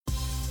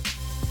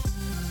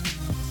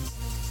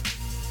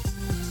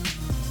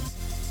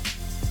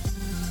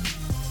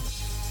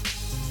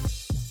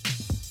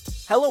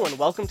Hello and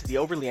welcome to the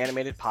Overly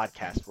Animated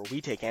Podcast, where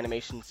we take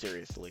animation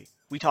seriously.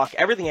 We talk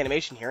everything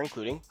animation here,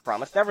 including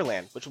Promised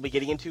Neverland, which we'll be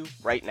getting into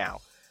right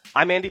now.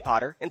 I'm Andy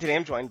Potter, and today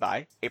I'm joined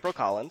by April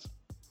Collins.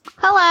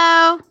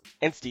 Hello!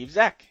 And Steve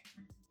Zeck.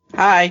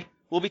 Hi.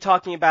 We'll be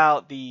talking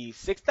about the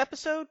seventh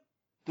episode.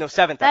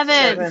 Seventh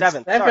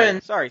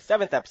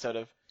episode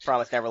of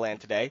Promised Neverland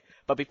today.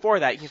 But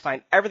before that, you can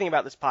find everything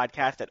about this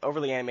podcast at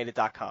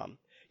overlyanimated.com.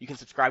 You can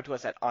subscribe to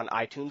us on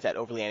iTunes at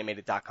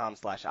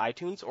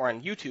overlyanimated.com/iTunes or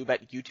on YouTube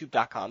at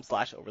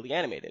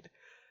youtube.com/overlyanimated.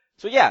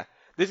 So yeah,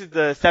 this is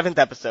the 7th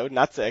episode,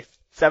 not 6th.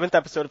 7th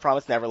episode of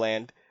Promised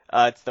Neverland.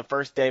 It's the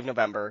first day of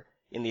November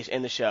in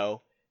the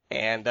show,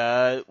 and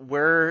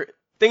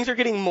things are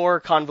getting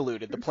more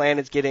convoluted. The plan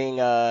is getting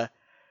I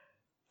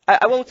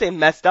won't say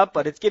messed up,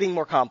 but it's getting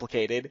more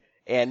complicated,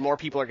 and more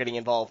people are getting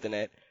involved in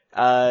it.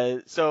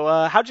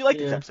 So how'd you like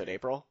this episode,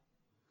 April?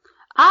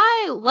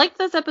 I liked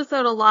this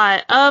episode a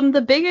lot.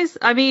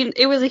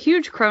 It was a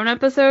huge Crone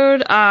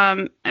episode.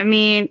 I'm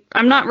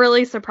not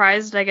really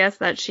surprised, I guess,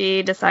 that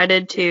she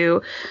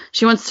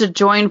wants to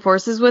join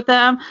forces with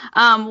them.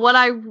 What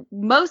I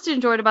most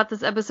enjoyed about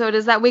this episode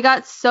is that we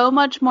got so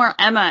much more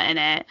Emma in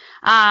it.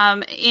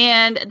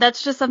 And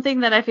that's just something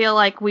that I feel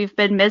like we've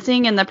been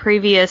missing in the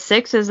previous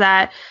 6, is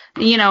that,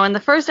 in the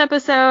first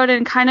episode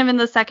and kind of in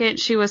the second,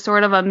 she was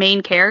sort of a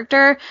main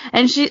character.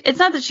 And it's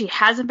not that she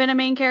hasn't been a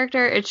main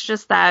character, it's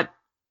just that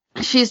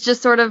she's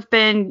just sort of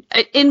been,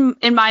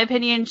 in my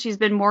opinion, she's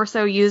been more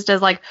so used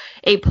as like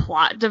a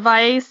plot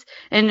device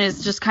and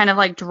is just kind of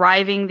like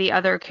driving the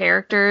other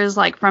characters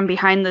like from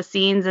behind the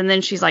scenes, and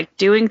then she's like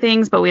doing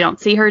things, but we don't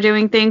see her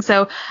doing things.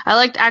 So I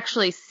liked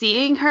actually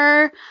seeing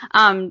her,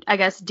 I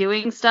guess,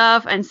 doing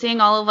stuff and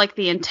seeing all of like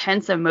the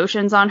intense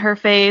emotions on her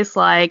face.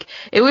 Like,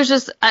 it was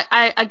just,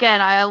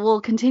 I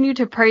will continue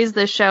to praise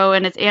this show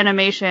and its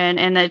animation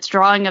and its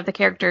drawing of the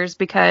characters,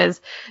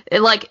 because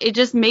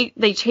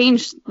they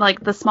changed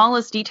like the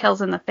smallest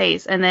details in the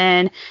face, and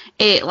then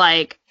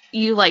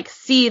you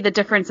see the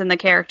difference in the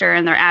character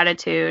and their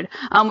attitude,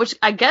 which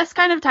I guess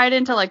kind of tied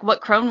into like what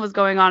Crone was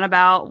going on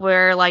about,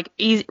 where like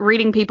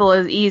reading people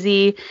is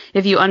easy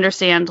if you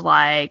understand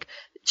like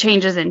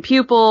changes in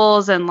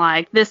pupils and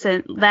like this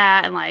and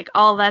that and like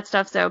all that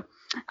stuff. So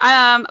but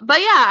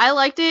yeah, I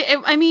liked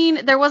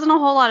it. There wasn't a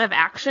whole lot of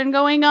action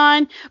going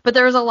on, but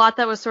there was a lot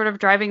that was sort of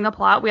driving the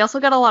plot. We also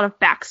got a lot of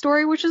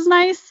backstory, which is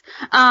nice.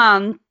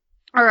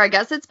 Or I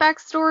guess it's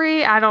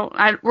backstory.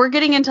 We're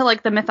getting into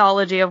like the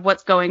mythology of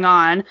what's going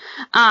on.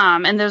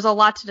 And there's a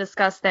lot to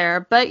discuss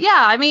there. But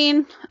yeah,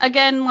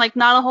 again, like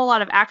not a whole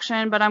lot of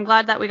action, but I'm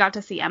glad that we got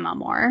to see Emma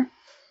more.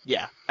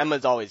 Yeah,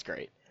 Emma's always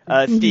great.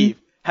 Steve,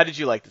 how did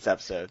you like this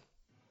episode?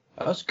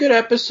 It was a good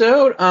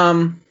episode.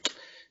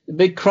 The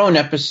big Crone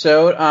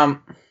episode.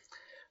 I'm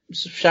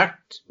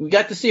shocked we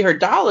got to see her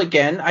doll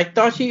again. I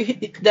thought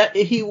he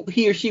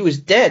or she was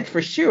dead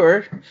for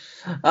sure.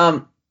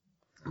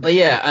 But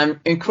yeah,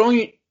 and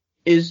Crone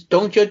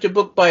don't judge a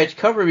book by its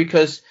cover,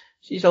 because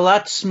she's a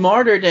lot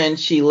smarter than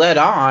she let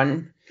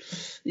on.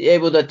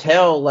 Able to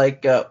tell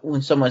like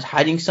when someone's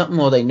hiding something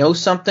or they know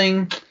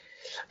something.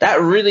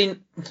 That really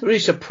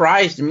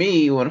surprised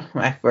me when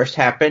it first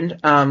happened.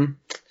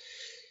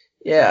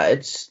 Yeah,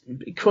 it's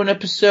a Crone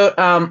episode.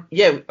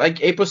 Yeah,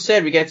 like April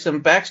said, we got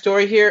some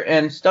backstory here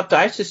and stuff that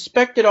I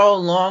suspected all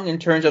along in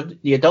terms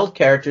of the adult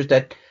characters,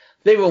 that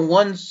they were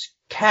once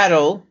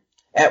cattle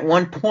at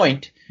one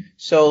point.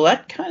 So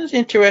that kind of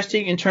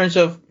interesting in terms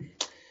of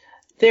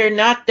they're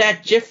not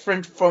that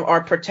different from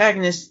our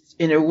protagonists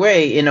in a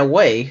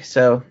way.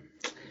 So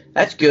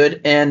that's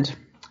good. And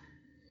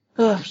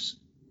just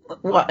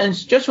when I'm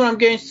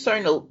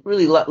starting to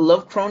really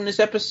love Crone this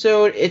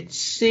episode, it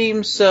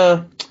seems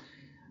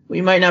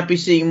we might not be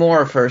seeing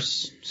more of her.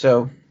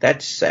 So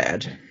that's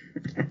sad.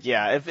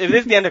 Yeah, if it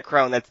is the end of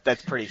Crone,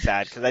 that's pretty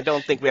sad, because I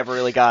don't think we ever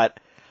really got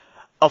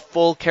a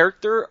full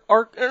character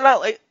arc.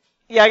 I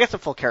guess a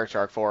full character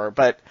arc for her,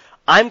 but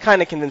I'm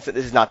kind of convinced that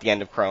this is not the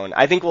end of Crone.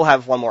 I think we'll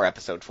have one more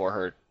episode for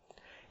her.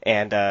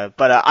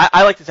 But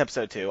I like this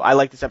episode too. I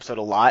like this episode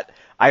a lot.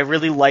 I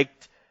really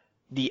liked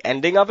the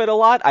ending of it a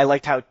lot. I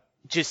liked how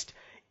just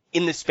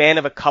in the span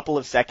of a couple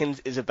of seconds,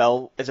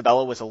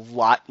 Isabella was a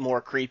lot more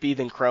creepy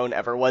than Crone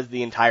ever was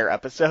the entire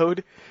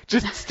episode.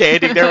 Just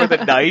standing there with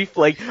a knife,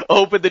 like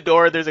open the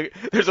door,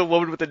 there's a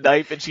woman with a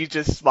knife and she's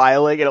just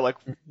smiling, and I'm like,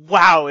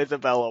 wow,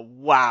 Isabella,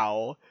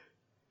 wow.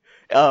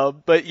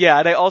 But yeah,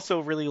 and I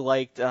also really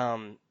liked,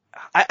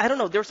 I don't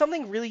know, there was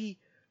something really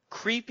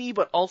creepy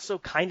but also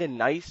kind of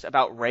nice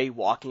about Ray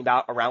walking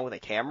around with a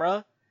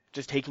camera,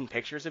 just taking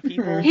pictures of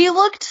people. He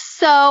looked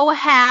so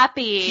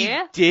happy. He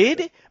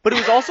did, but it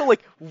was also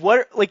like,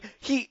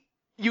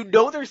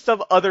 there's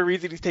some other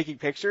reason he's taking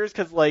pictures,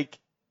 because like,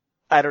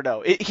 I don't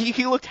know,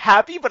 he looked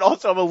happy, but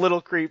also I'm a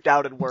little creeped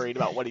out and worried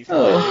about what he's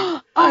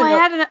doing.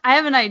 I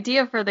have an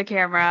idea for the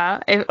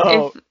camera.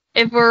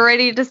 If we're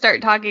ready to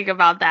start talking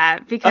about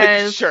that,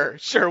 because sure.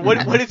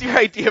 What is your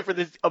idea for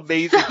this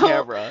amazing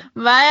camera?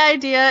 My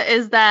idea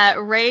is that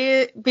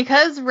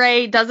because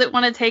Ray doesn't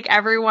want to take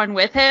everyone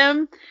with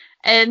him,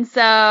 and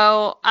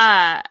so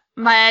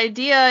my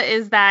idea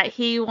is that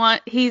he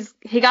got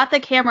the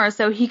camera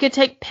so he could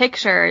take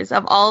pictures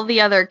of all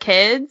the other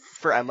kids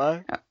For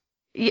Emma?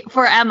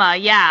 for Emma.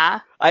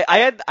 Yeah.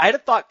 I had a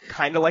thought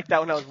kind of like that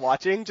when I was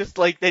watching, just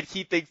like that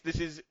he thinks this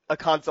is a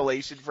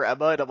consolation for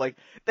Emma, and I'm like,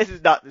 this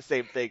is not the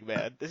same thing,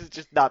 man. This is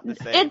just not the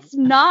same. It's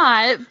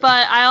not,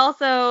 but I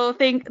also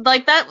think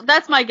like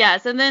that's my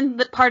guess. And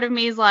then part of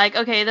me is like,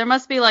 okay, there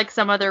must be like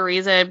some other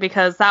reason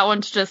because that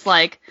one's just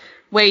like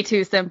way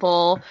too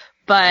simple.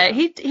 But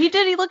he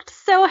looked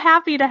so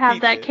happy to have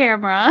that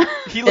camera.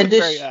 He looked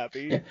very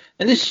happy. Yeah.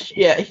 And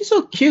he's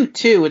so cute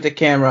too with the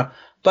camera.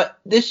 But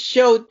this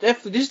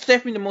is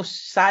definitely the most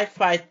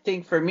sci-fi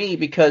thing for me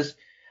because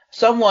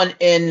someone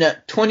in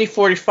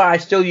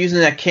 2045 still using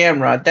that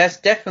camera, that's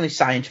definitely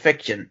science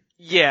fiction.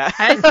 Yeah.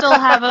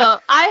 I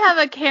have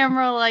a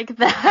camera like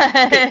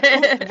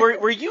that.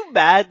 Were you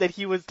mad that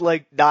he was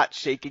like not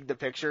shaking the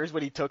pictures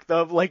when he took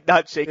them, like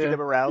not shaking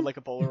them around like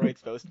a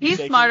Polaroid's supposed to be? He's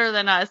shaking? Smarter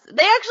than us.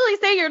 They actually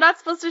say you're not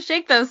supposed to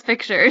shake those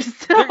pictures.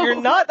 So. You're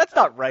not. That's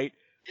not right.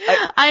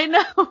 I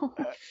know.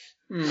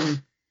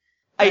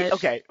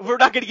 Okay, we're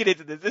not going to get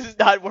into this. This is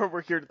not what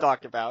we're here to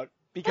talk about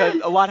because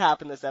a lot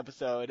happened this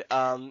episode.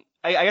 I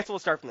guess we'll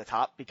start from the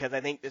top because I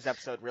think this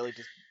episode really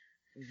just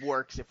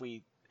works if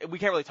we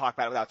can't really talk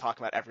about it without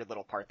talking about every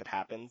little part that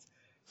happens.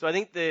 So I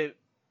think the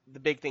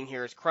big thing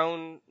here is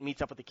Crone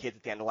meets up with the kids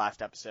at the end of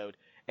last episode,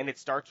 and it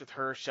starts with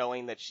her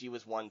showing that she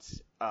was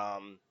once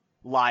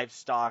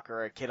livestock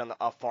or a kid on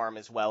a farm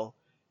as well.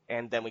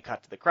 And then we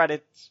cut to the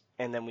credits,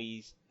 and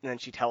then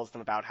she tells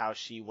them about how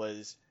she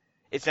was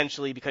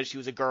essentially, because she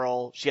was a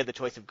girl, she had the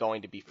choice of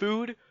going to be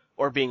food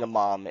or being a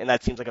mom, and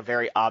that seems like a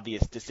very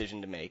obvious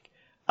decision to make.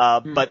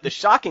 But the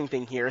shocking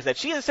thing here is that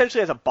she essentially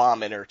has a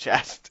bomb in her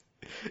chest,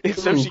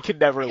 so she can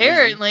never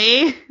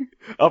leave.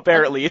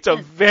 Apparently. It's a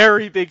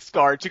very big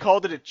scar. She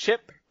called it a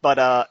chip,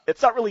 but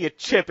it's not really a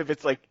chip if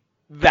it's, like,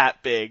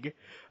 that big.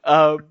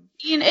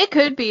 It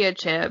could be a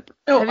chip.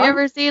 Have you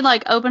ever seen,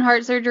 like, open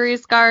heart surgery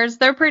scars?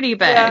 They're pretty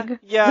big.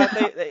 Yeah,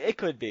 it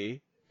could be.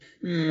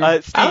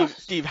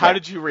 Steve, how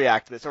did you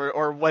react to this?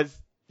 Or was,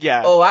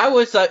 yeah. Oh, I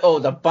was like,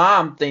 the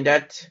bomb thing.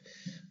 That,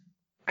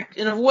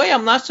 in a way,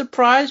 I'm not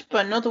surprised,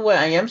 but another way,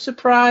 I am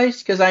surprised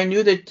because I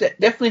knew that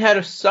definitely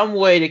had some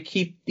way to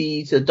keep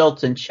these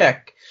adults in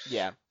check.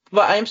 Yeah.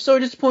 But I am so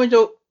disappointed,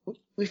 though,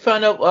 we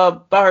found out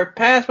about her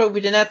past, but we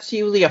did not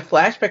see really a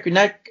flashback. We did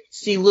not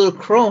see little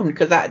Crone,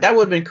 because that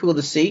would have been cool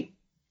to see.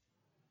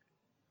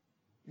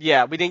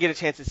 Yeah, we didn't get a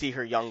chance to see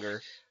her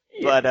younger.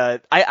 Yeah.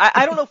 But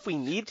I don't know if we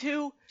need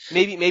to.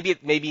 Maybe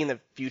in the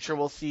future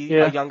we'll see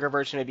a younger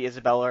version, maybe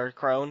Isabella or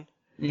Crone.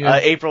 Yeah.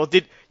 April,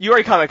 you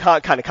already kind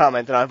of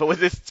commented on it, but was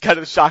this kind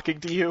of shocking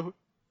to you?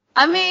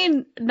 I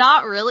mean,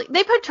 not really.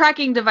 They put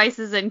tracking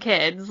devices in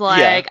kids.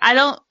 Like,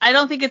 yeah. I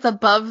don't think it's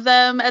above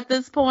them at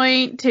this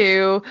point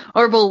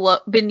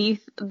or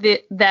beneath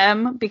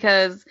them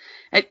because,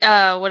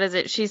 what is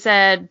it? She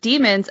said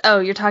demons. Oh,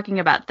 you're talking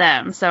about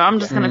them. So I'm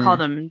just going to call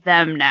them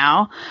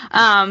now.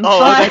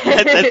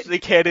 That's the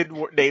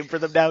canon name for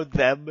them now,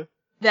 them.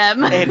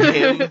 Them. And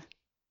him.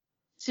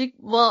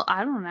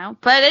 I don't know.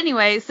 But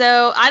anyway,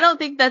 so I don't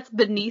think that's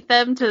beneath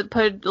them to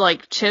put,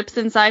 like, chips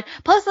inside.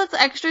 Plus, that's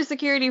extra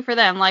security for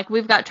them. Like,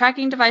 we've got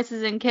tracking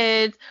devices in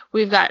kids.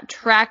 We've got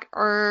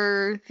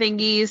tracker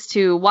thingies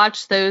to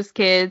watch those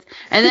kids.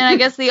 And then I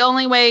guess the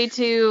only way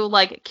to,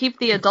 like, keep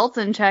the adults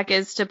in check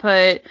is to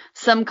put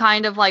some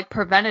kind of, like,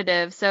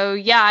 preventative. So,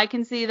 yeah, I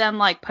can see them,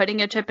 like,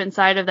 putting a chip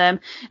inside of them.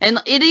 And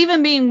it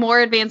even being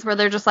more advanced where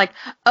they're just like,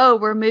 oh,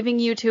 we're moving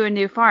you to a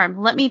new farm.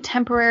 Let me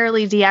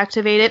temporarily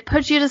deactivate it,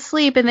 put you to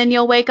sleep, and then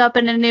you'll wake up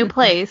in a new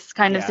place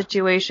kind of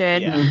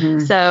situation. Yeah. Mm-hmm.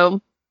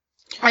 So,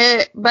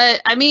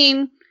 but I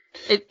mean,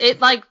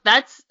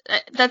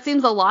 that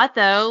seems a lot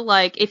though.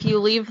 Like if you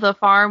leave the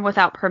farm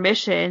without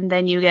permission,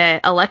 then you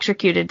get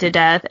electrocuted to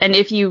death. And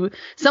if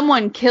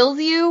someone kills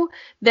you,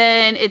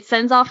 then it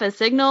sends off a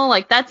signal.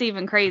 Like that's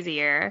even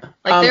crazier.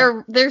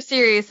 Like they're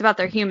serious about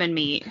their human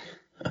meat.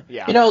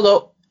 Yeah.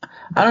 Though,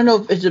 I don't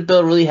know if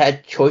Isabella really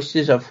had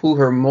choices of who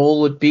her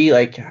mole would be,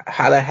 like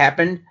how that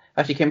happened,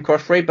 how she came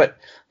across Ray, but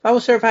if I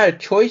was her, if I had a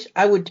choice,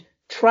 I would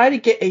try to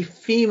get a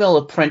female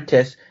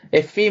apprentice,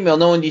 a female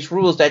knowing these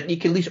rules that you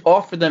can at least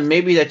offer them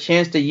maybe the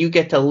chance that you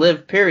get to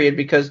live, period,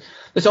 because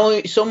there's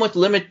only so much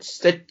limits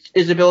that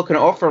Isabella can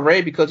offer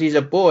Ray because he's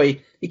a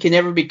boy. He can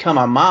never become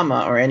a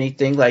mama or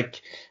anything,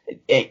 like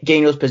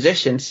gain those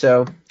positions,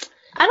 so...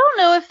 I don't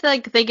know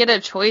if they get a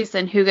choice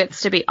in who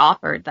gets to be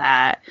offered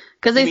that,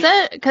 because they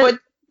said...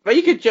 But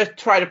you could just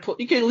try to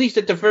you could at least,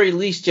 at the very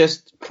least,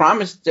 just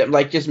promise them,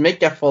 like, just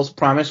make that false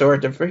promise, or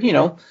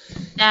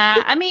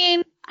I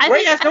mean,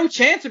 Ray has no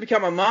chance to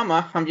become a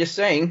mama. I'm just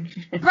saying.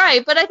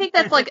 Right, but I think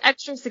that's like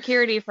extra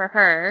security for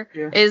her.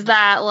 Yeah. Is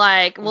that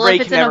like, well, Ray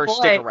if it's can in never a boy,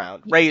 stick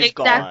around. Ray is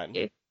gone.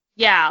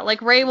 Yeah,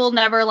 like Ray will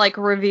never like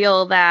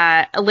reveal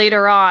that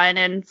later on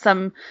in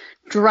some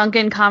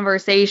drunken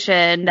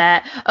conversation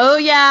that, oh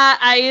yeah,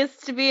 I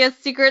used to be a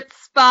secret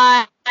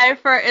spy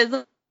for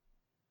Isabella,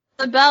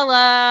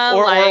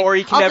 or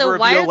he can never reveal,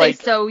 why are like,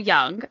 they so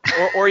young?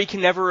 or he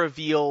can never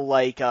reveal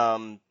like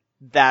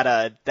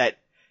that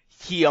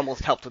he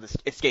almost helped with this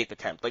escape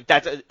attempt. Like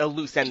that's a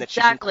loose end that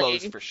Exactly. she can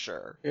close for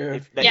sure. Yeah.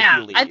 If he Yeah,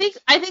 leaves.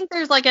 I think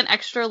there's like an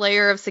extra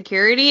layer of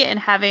security in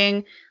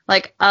having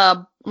like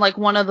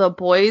one of the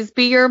boys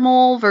be your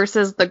mole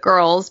versus the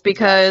girls,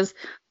 because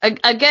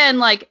again,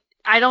 like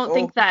I don't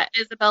think that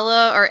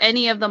Isabella or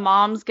any of the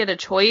moms get a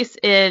choice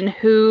in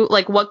who,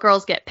 like, what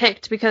girls get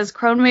picked, because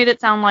Crone made it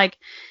sound like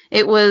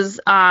it was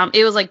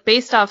like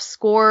based off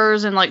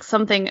scores and like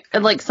something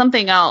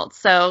else.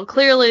 So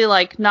clearly,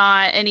 like,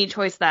 not any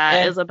choice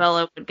that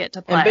Isabella would get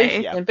to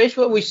play. And based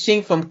on what we've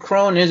seen from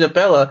Crone and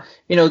Isabella,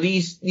 you know,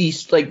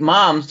 these like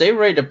moms, they're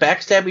ready to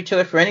backstab each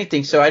other for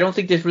anything. So I don't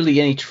think there's really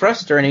any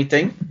trust or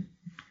anything.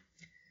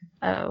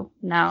 Oh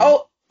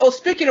no. Oh,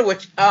 speaking of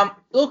which,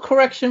 little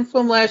correction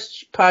from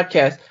last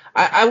podcast.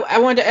 I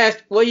wanted to ask,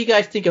 what do you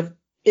guys think of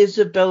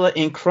Isabella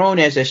and Crone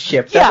as a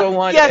ship? That's what I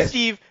wanted to ask.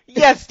 Steve.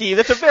 Yes, Steve.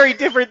 That's a very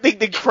different thing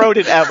than Crone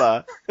and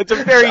Emma. It's a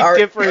very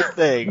different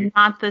thing.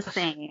 Not the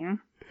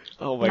same.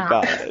 Oh my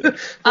god.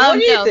 What do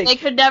you No, think? they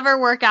could never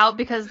work out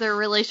because their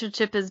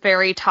relationship is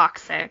very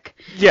toxic.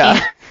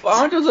 Yeah.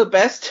 Aren't those the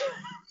best?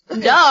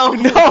 No.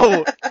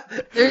 No.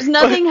 There's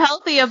nothing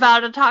healthy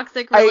about a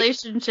toxic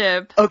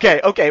relationship.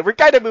 Okay. We're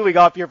kind of moving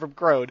off here from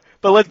Crone,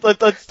 but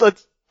let's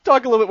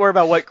talk a little bit more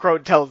about what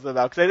Crone tells them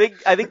about, because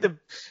I think the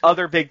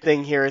other big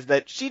thing here is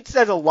that she gives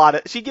us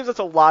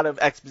a lot of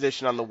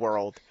exposition on the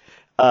world.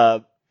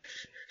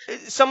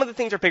 Some of the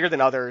things are bigger than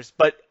others,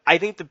 but I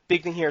think the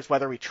big thing here is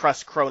whether we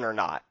trust Crone or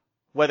not,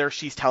 whether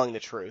she's telling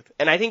the truth.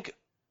 And I think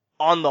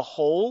on the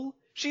whole,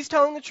 she's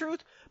telling the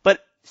truth,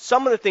 but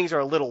some of the things are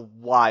a little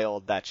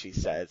wild that she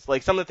says.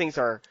 Like, some of the things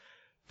are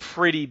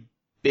pretty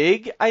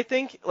big, I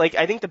think. Like,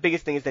 I think the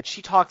biggest thing is that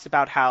she talks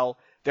about how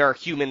there are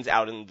humans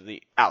out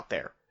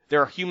there.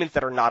 There are humans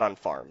that are not on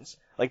farms.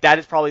 Like, that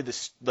is probably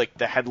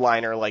the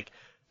headliner, like,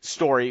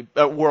 story,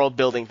 world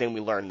building thing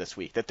we learned this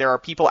week. That there are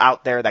people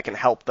out there that can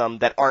help them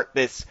that aren't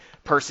this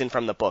person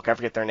from the book. I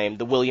forget their name.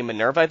 The William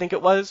Minerva, I think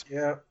it was.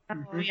 Yeah.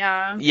 Oh,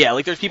 yeah. Yeah,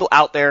 like, there's people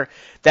out there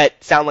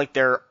that sound like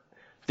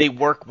they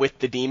work with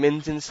the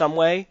demons in some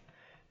way.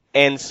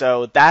 And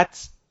so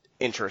that's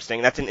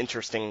interesting. That's an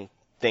interesting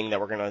thing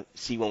that we're going to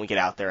see when we get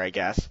out there, I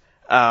guess.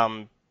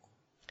 Was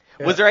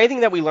there anything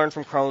that we learned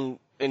from Crone,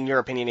 in your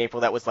opinion,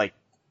 April, that was, like,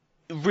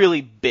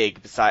 really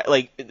big beside,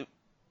 like,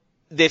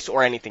 this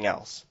or anything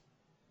else?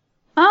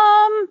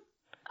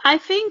 I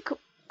think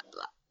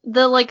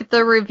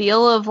the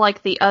reveal of,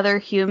 like, the other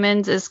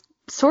humans is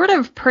sort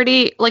of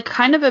pretty, like,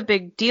 kind of a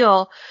big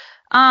deal.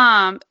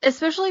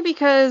 Especially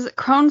because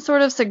Crone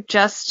sort of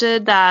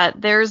suggested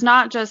that there's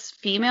not just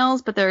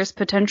females, but there's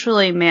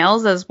potentially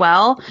males as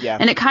well. Yeah.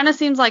 And it kind of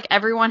seems like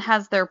everyone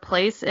has their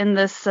place in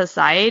this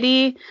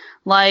society.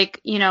 Like,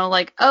 you know,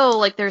 like, oh,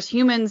 like, there's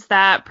humans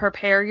that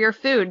prepare your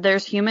food.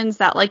 There's humans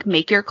that, like,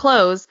 make your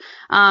clothes.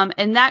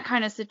 And that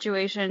kind of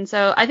situation.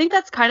 So I think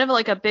that's kind of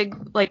like a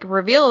big, like,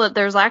 reveal that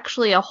there's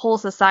actually a whole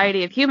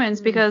society of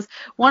humans, because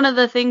one of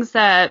the things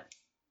that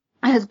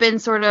has been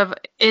sort of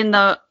in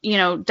the, you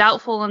know,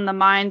 doubtful in the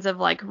minds of,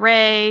 like,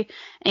 Ray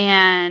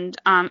and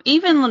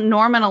even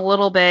Norman a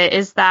little bit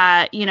is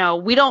that, you know,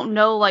 we don't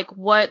know, like,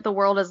 what the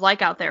world is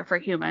like out there for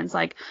humans.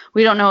 Like,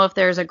 we don't know if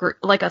there's a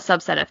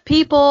subset of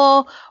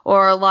people,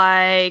 or,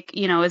 like,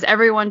 you know, is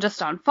everyone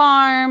just on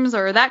farms,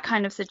 or that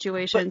kind of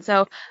situation.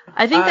 So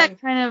I think that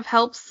kind of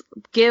helps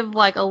give,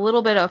 like, a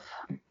little bit of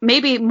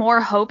maybe more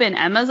hope in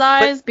Emma's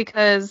eyes,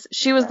 because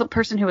she was the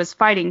person who was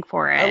fighting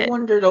for it. I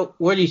wonder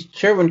where these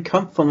children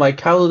come from. Like,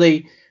 how do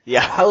they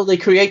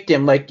create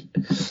them? Like,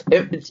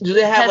 do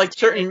they have, like,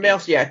 certain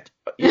males? Yeah.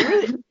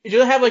 Do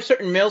they have, like,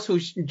 certain males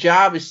whose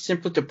job is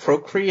simply to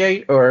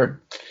procreate,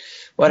 or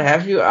what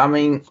have you? I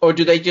mean, or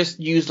do they just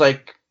use,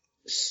 like,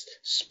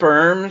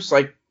 sperms?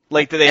 Like,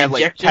 do they have,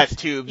 like, injected? test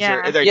tubes? Yeah.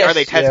 Or are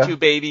they test tube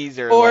babies?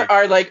 Or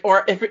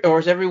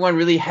is everyone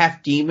really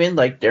half demon?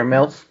 Like, their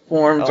male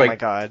forms? Oh, like, my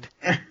God.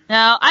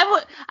 No,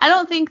 I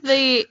don't think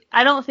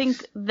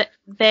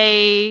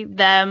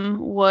them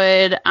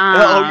would.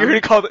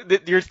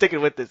 You're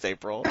sticking with this,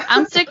 April.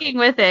 I'm sticking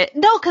with it.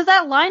 No, because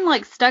that line,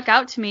 like, stuck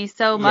out to me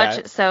so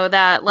much, so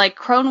that, like,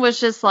 Crone was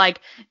just like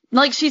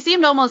she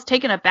seemed almost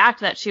taken aback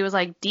that she was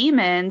like,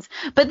 demons.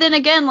 But then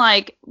again,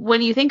 like,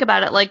 when you think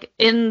about it, like,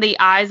 in the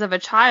eyes of a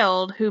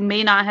child who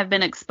may not have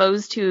been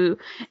exposed to,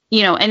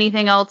 you know,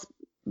 anything else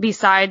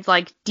besides,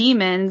 like,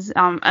 demons,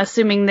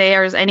 assuming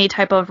there's any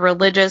type of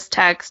religious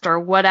text or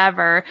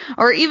whatever,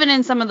 or even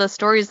in some of the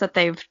stories that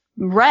they've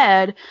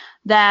read,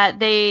 that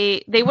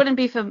they wouldn't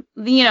be,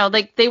 you know,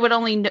 like, they would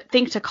only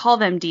think to call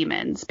them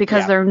demons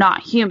because they're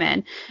not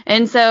human.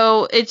 And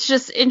so it's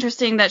just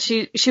interesting that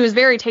she was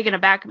very taken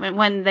aback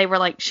when they were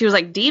like, she was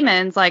like,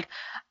 demons, like,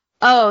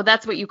 oh,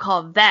 that's what you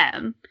call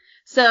them.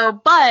 So,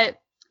 but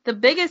the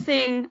biggest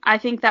thing I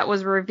think that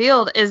was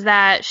revealed is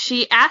that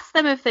she asked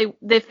them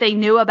if they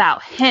knew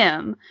about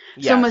him.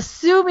 Yes. So I'm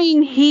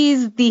assuming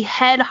he's the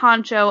head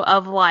honcho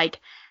of, like,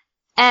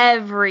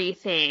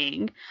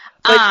 everything.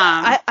 But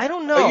I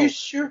don't know. Are you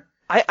sure?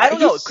 I don't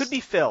know. It could be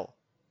Phil.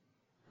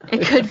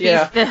 It could be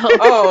Phil.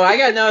 Oh, I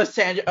got to know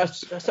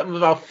something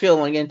about Phil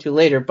we'll get into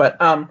later. But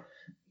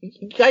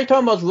guy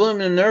talking about William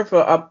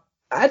Minerva,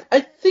 I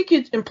think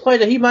it's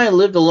implied that he might have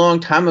lived a long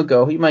time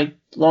ago. He might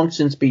long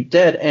since be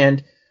dead,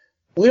 and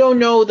we don't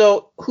know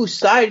though whose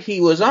side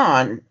he was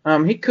on.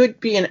 He could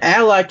be an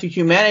ally to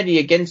humanity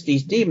against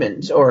these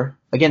demons, or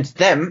against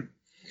them.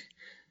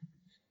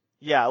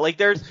 Yeah, like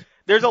there's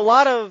a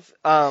lot of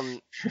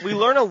we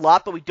learn a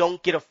lot, but we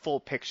don't get a full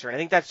picture. And I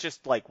think that's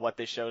just like what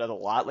this show does a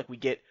lot. Like we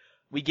get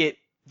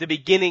the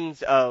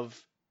beginnings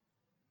of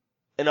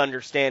an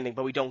understanding,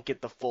 but we don't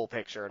get the full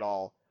picture at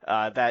all.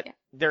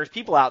 There's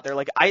people out there.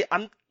 Like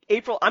I'm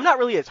April. I'm not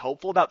really as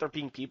hopeful about there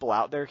being people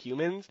out there,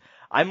 humans.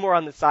 I'm more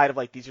on the side of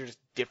like these are just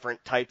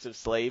different types of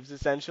slaves,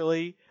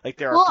 essentially. Like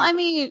there are. Well, I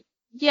mean,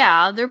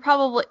 yeah, they're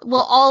probably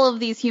all of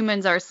these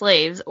humans are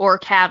slaves or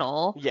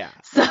cattle. Yeah.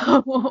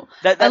 So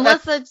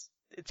unless that's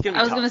it's gonna be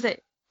I was tough. Gonna say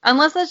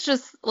unless that's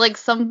just like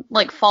some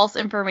like false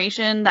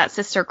information that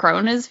Sister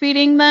Crone is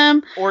feeding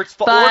them, or it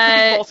could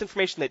be false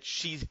information that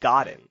she's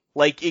gotten.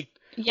 Like it.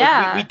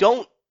 Yeah.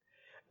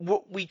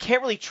 Like we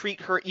can't really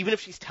treat her, even if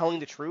she's telling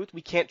the truth,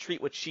 we can't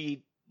treat what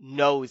she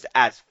knows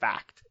as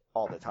fact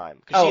all the time.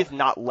 Because she has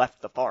not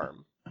left the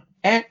farm.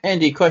 And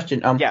Andy,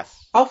 question. Yes.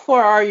 How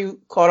far are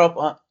you caught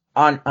up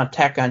on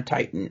Attack on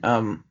Titan?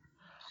 I'm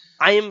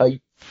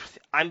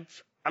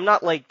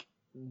not like,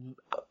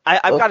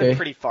 I've gotten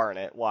pretty far in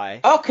it.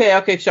 Why?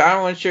 Okay, so I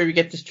want to sure you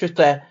get this truth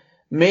that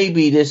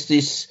maybe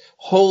this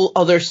whole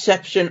other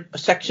section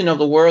of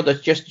the world that's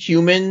just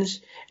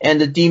humans, and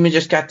the demon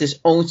just got this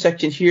own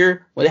section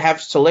here where they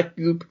have select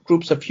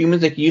groups of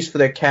humans they can use for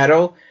their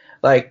cattle,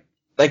 like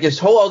this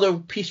whole other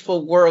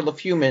peaceful world of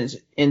humans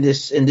in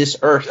this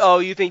Earth. Oh,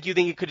 you think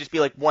it could just be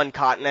like one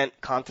continent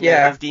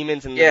has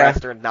demons and the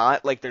rest are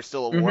not? Like there's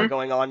still a war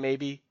going on,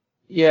 maybe.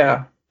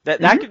 Yeah.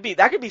 That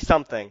could be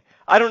something.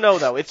 I don't know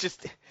though. It's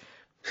just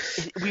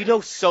we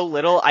know so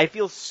little. I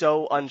feel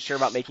so unsure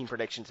about making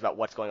predictions about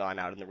what's going on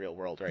out in the real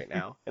world right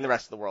now, in the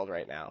rest of the world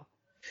right now.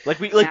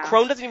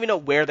 Crone doesn't even know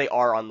where they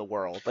are on the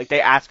world. Like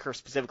they ask her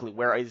specifically,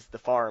 where is the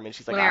farm, and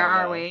she's like, where I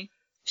don't know. Are we?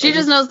 She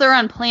just knows they're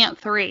on Plant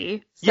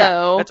 3. So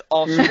yeah, that's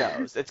all she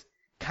knows. It's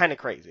kind of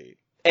crazy.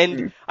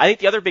 And I think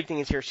the other big thing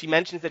is here. She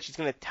mentions that she's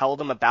going to tell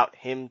them about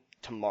him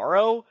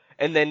tomorrow,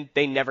 and then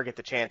they never get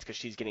the chance because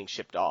she's getting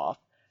shipped off.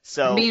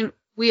 So I mean,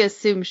 we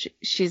assume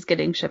she's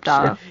getting shipped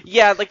off.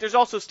 Yeah, like there's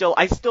also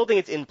I still think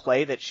it's in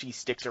play that she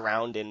sticks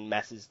around and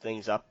messes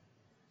things up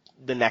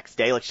the next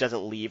day. Like she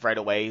doesn't leave right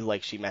away.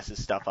 Like she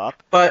messes stuff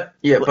up. But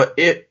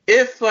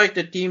if like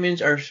the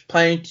demons are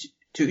planning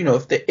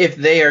to if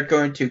they are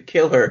going to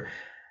kill her,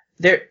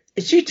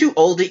 is she too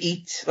old to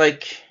eat?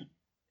 Like.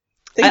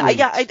 I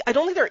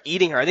don't think they're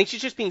eating her. I think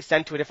she's just being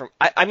sent to a different.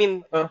 I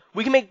mean,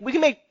 we can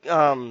make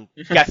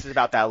guesses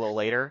about that a little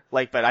later.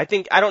 Like, but I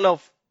don't know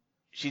if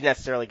she's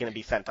necessarily going to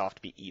be sent off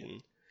to be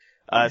eaten.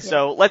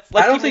 So let's.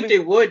 I don't think they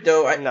would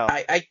though. No.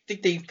 I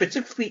think they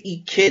specifically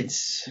eat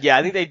kids. Yeah,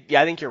 I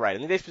think you're right. I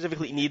think they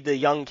specifically need the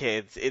young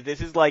kids. This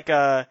is like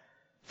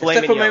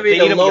Except for maybe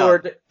the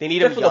lower. They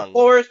need them young. The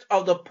poorest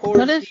of the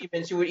poorest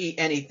demons who would eat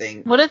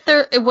anything. What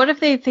if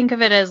they think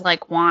of it as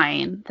like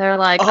wine? They're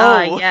like,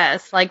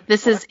 yes, like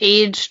this is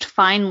aged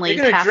finely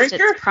past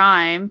its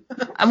prime.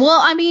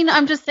 Well, I mean,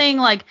 I'm just saying,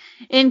 like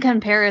in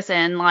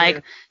comparison,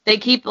 like they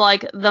keep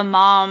like the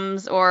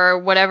moms or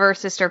whatever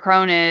Sister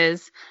Crone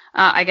is.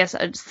 I guess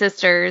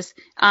sisters,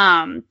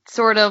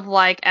 sort of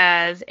like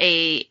as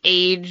a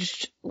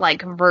aged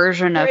like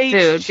version of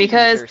food,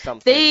 because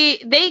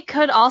they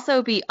could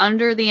also be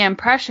under the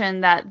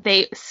impression that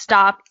they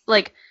stop,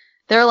 like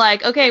they're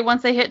like, okay,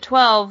 once they hit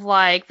 12,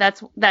 like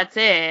that's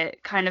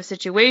it kind of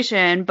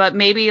situation, but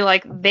maybe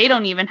like they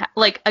don't even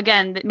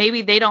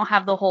maybe they don't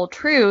have the whole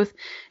truth,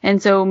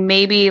 and so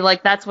maybe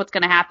like that's what's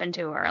gonna happen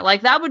to her.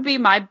 Like that would be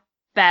my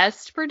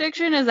best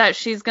prediction, is that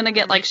she's gonna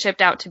get like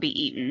shipped out to be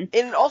eaten.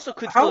 And it also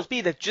could still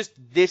be that just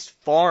this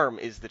farm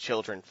is the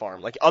children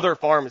farm. Like other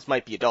farms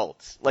might be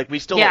adults. Like we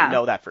still don't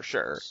know that for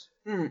sure.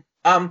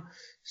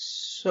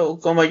 So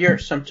going by your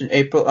assumption,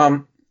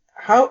 April,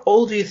 how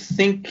old do you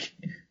think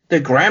the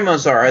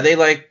grandmas are? Are they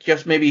like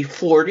just maybe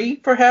 40,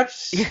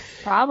 perhaps?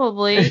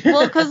 Probably.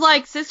 Well, because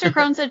like Sister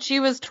Crone said she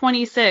was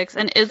 26,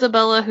 and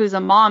Isabella, who's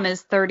a mom,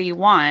 is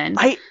 31.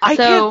 I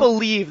can't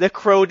believe that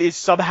Crone is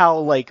somehow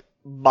like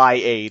my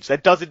age.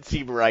 That doesn't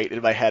seem right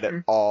in my head at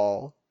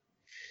all.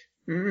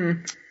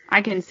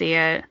 I can see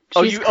it.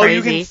 She's crazy.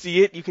 You can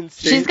see it? You can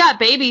see She's got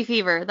baby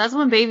fever. That's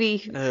when baby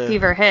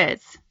fever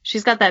hits.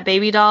 She's got that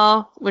baby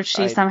doll, which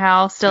she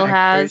somehow still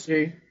has.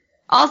 Crazy.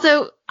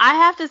 Also, I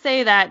have to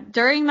say that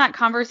during that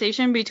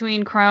conversation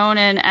between Crone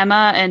and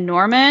Emma and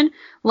Norman,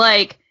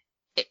 like,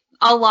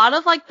 a lot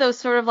of, like, those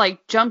sort of,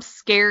 like, jump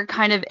scare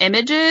kind of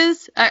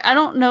images, I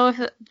don't know if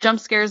jump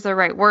scare is the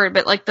right word,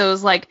 but, like,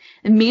 those, like,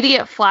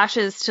 immediate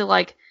flashes to,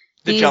 like,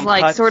 these,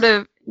 like, cuts. Sort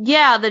of,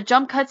 the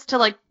jump cuts to,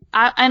 like,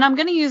 and I'm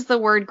going to use the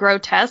word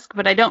grotesque,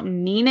 but I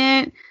don't mean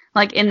it,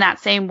 like in that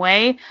same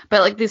way,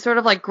 but like these sort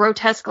of like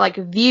grotesque like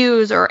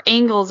views or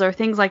angles or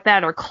things like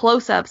that or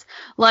close-ups.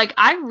 Like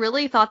I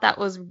really thought that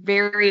was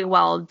very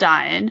well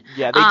done.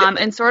 Yeah, they did.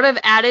 And sort of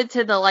added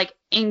to the like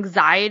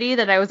anxiety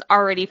that I was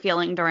already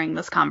feeling during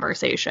this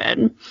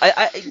conversation.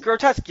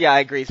 Grotesque, yeah, I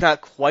agree. It's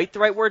not quite the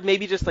right word.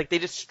 Maybe just like they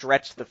just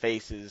stretched the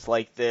faces,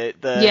 like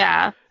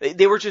yeah.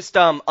 They were just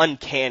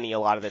uncanny a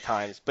lot of the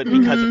times, but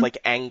because of like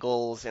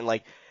angles and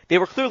like they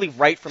were clearly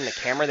right from the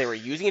camera they were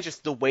using it.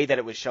 Just the way that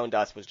it was shown to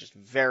us was just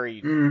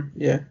very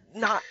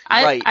not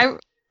right.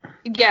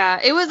 Yeah,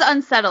 it was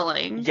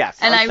unsettling. Yes,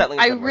 and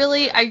unsettling I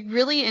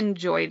really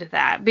enjoyed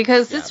that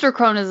because Sister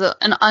Crone is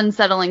an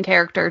unsettling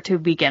character to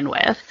begin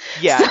with.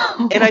 Yeah,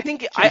 so. And I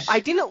think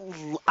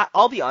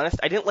I'll be honest,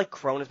 I didn't like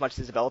Crone as much as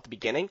Isabella at the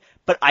beginning,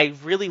 but I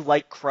really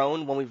like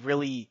Crone when we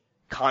really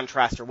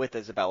contrast her with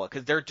Isabella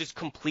because they're just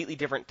completely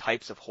different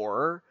types of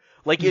horror.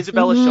 Like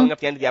Isabella showing up at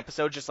the end of the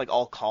episode just like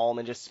all calm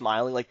and just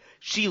smiling, like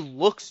she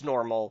looks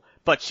normal,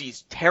 but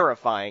she's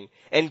terrifying.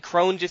 And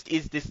Crone just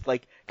is this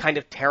like kind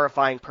of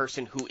terrifying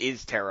person who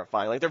is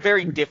terrifying. Like they're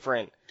very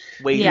different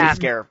ways to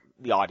scare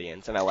the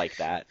audience, and I like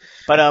that.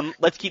 But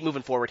let's keep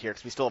moving forward here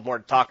because we still have more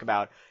to talk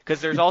about.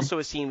 Because there's also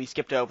a scene we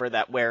skipped over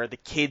that where the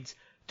kids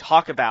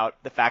talk about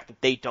the fact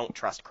that they don't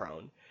trust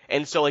Crone,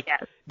 and so like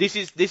this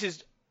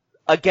is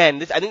again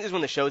I think this is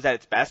when the show's at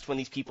its best when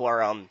these people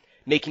are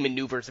making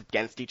maneuvers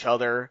against each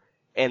other.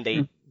 And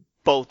they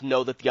both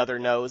know that the other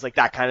knows, like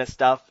that kind of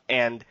stuff.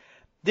 And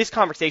this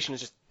conversation is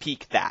just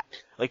peak that.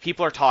 Like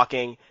people are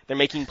talking, they're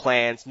making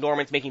plans.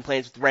 Norman's making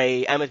plans with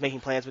Ray, Emma's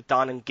making plans with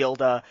Don and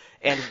Gilda,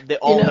 and they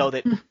all know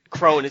that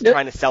Crone is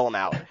trying to sell them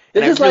out.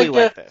 And I really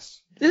like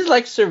this. This is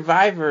like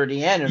Survivor,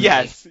 the anime.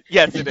 Yes,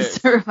 it is.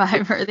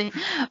 Survivor.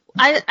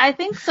 I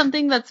think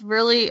something that's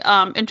really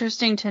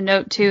interesting to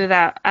note too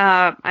that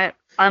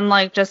I'm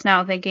like just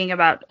now thinking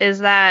about is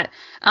that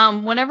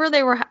whenever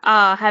they were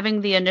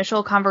having the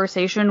initial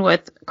conversation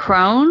with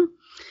Crone,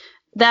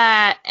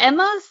 that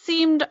Emma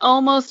seemed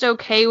almost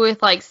okay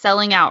with like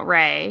selling out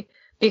Ray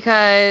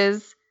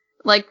because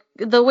like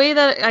the way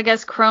that I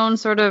guess Crone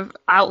sort of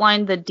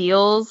outlined the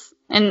deals.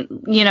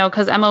 And, you know,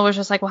 because Emma was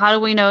just like, well, how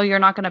do we know you're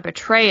not going to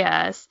betray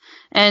us?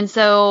 And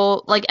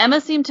so, like, Emma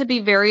seemed to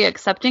be very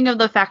accepting of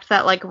the fact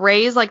that, like,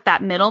 Ray's, like,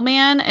 that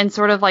middleman and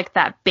sort of, like,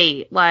 that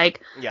bait. Like,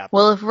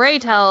 well, if Ray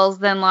tells,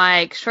 then,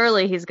 like,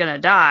 surely he's going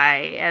to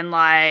die. And,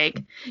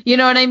 like, you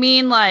know what I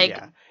mean? Like,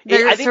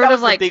 I think that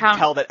was the big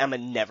tell that Emma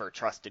never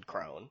trusted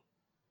Crone.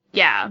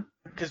 Yeah.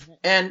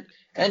 And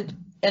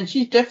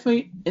she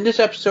definitely, in this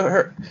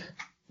episode,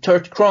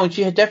 towards Crone,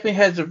 she definitely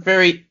has a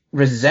very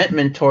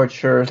resentment towards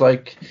her.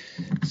 Like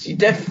she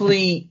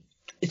definitely,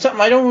 it's something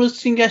I don't really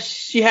think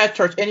she had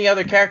towards any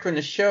other character in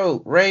the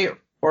show, Ray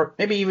or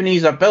maybe even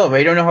Isabella.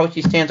 I don't know how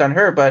she stands on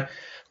her, but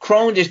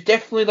Crone is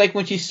definitely like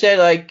when she said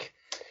like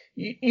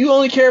you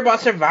only care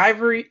about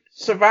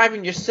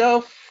surviving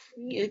yourself.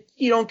 You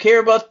don't care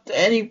about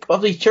any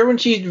of these children.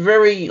 She's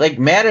very like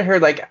mad at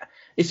her. Like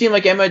it seemed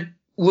like Emma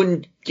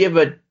wouldn't give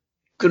a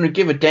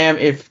damn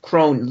if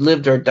Crone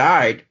lived or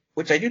died.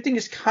 Which I do think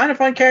is kind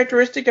of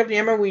uncharacteristic of the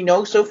Emma we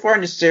know so far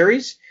in the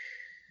series.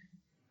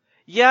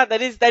 Yeah,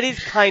 that is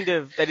kind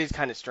of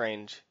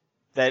strange.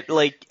 That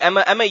like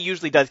Emma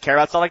usually does care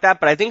about stuff like that,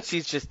 but I think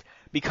she's just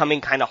becoming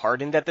kind of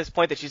hardened at this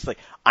point. That she's like,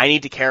 I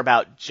need to care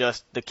about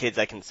just the kids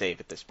I can save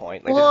at this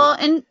point. Like, well,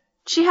 and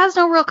she has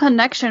no real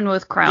connection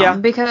with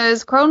Crone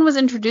because Crone was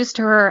introduced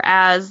to her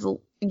as,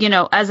 you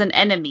know, as an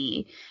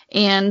enemy.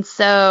 And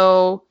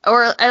so,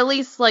 or at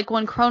least like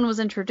when Crone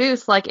was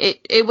introduced, like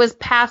it was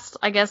past,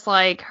 I guess,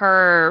 like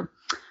her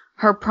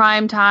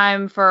prime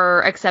time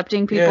for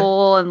accepting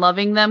people and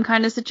loving them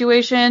kind of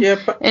situation.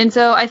 Yeah, and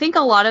so I think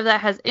a lot of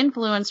that has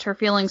influenced her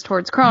feelings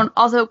towards Crone.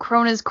 Also,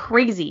 Crone is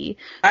crazy.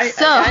 I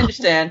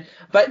understand.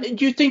 But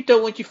do you think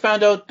though, when you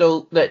found out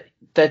though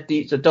that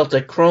these adults,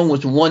 that Crone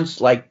was once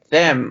like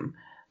them,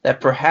 that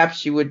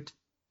perhaps you would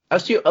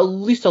see at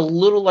least a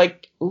little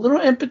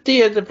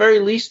empathy at the very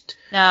least?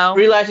 No.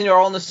 Realizing they're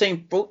all in the same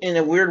boat in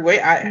a weird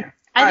way. I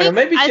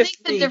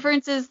think the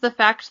difference is the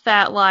fact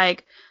that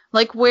like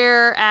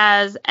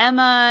whereas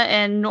Emma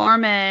and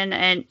Norman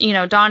and, you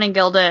know, Don and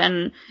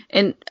Gilda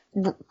and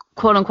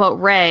quote unquote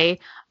Ray,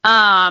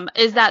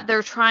 is that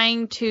they're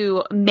trying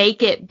to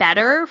make it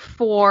better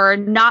for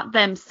not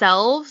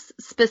themselves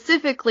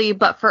specifically,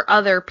 but for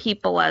other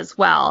people as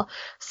well.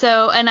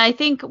 So, and I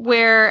think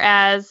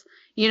whereas,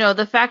 you know,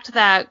 the fact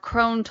that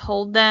Crone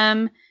told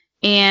them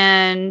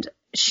and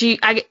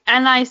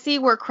I see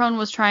where Crone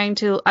was trying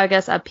to, I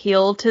guess,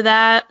 appeal to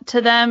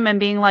them and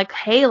being like,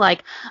 hey,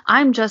 like,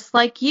 I'm just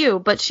like you,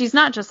 but she's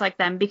not just like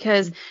them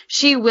because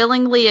she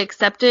willingly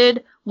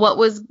accepted what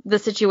was the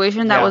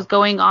situation that was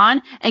going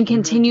on and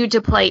continued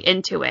to play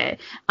into it,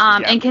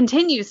 and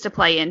continues to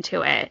play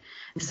into it.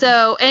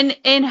 So, and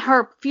in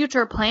her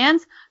future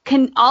plans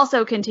can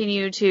also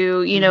continue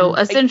to,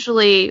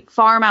 essentially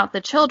farm out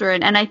the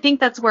children. And I think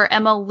that's where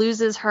Emma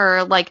loses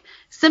her, like,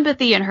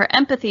 sympathy and her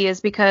empathy, is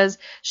because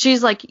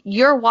she's like,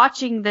 you're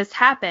watching this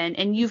happen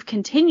and you've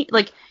continued,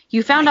 like,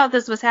 you found out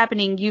this was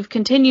happening, you've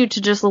continued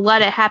to just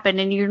let it happen,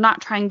 and you're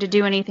not trying to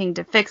do anything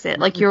to fix it.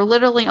 Like, you're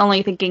literally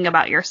only thinking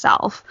about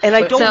yourself. And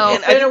I don't.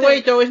 So, in a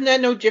way, though, isn't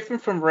that no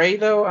different from Ray,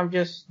 though?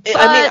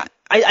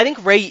 I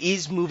think Ray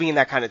is moving in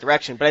that kind of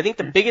direction, but I think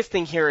the biggest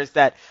thing here is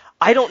that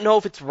I don't know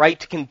if it's right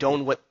to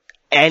condone what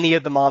any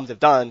of the moms have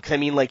done. Because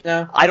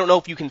I don't know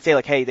if you can say,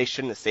 like, hey, they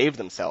shouldn't have saved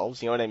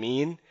themselves. You know what I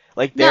mean?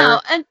 Like,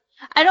 no, and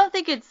I don't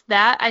think it's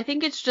that. I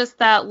think it's just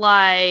that,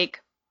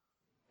 like,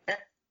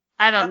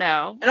 I don't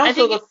know. And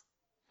also,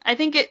 I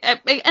think it,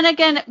 and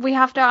again, we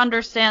have to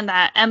understand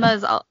that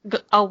Emma's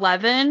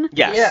 11.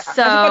 Yes. Yeah,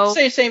 so, I was about to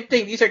say the same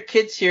thing. These are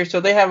kids here,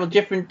 so they have a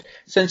different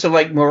sense of,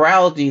 like,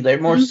 morality. They're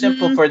more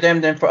simple for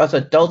them than for us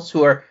adults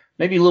who are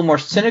maybe a little more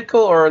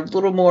cynical or a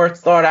little more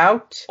thought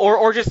out.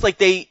 Or just, like,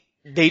 they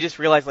just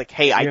realize, like,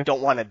 hey, I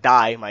don't want to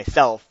die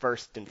myself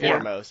first and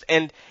foremost.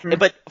 And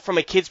but from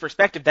a kid's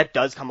perspective, that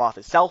does come off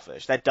as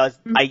selfish. That does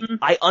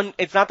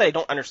it's not that I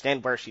don't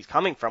understand where she's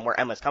coming from, where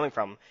Emma's coming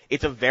from.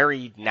 It's a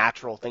very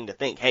natural thing to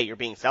think, hey, you're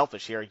being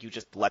selfish here. You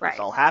just let this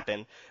all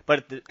happen. But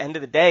at the end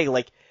of the day,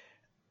 like,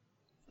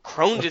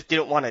 Crone just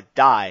didn't want to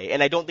die,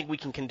 and I don't think we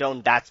can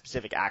condone that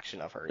specific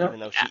action of her, even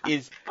though she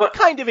is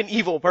kind of an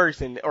evil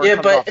person, or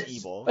comes off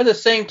evil. At the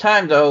same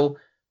time, though,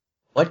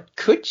 what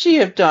could she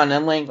have done?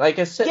 And like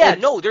I said, we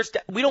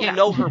don't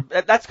know her.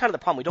 That's kind of the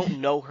problem. We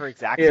don't know her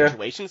exact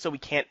situation, so we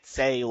can't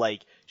say,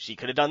 like, she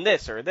could have done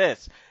this or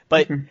this.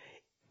 But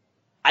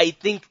I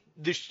think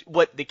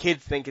what the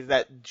kids think is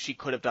that she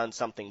could have done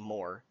something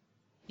more.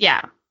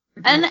 Yeah.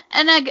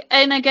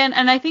 And again,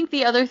 I think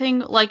the other thing,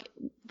 like,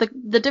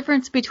 the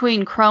difference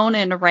between Crone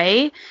and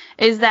Ray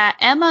is that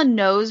Emma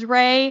knows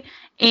Ray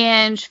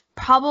and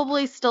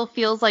probably still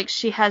feels like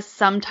she has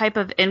some type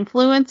of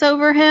influence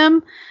over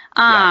him,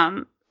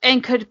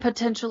 and could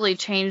potentially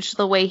change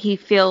the way he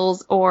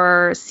feels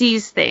or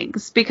sees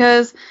things.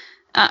 Because,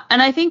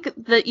 and I think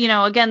that,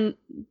 again,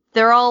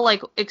 they're all,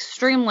 like,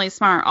 extremely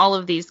smart, all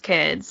of these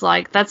kids.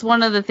 Like, that's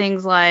one of the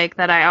things, like,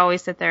 that I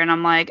always sit there and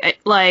I'm like,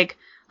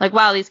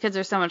 wow, these kids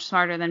are so much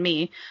smarter than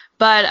me.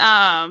 But,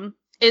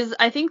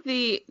 I think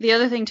the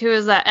other thing too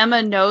is that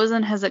Emma knows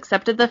and has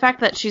accepted the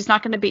fact that she's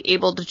not going to be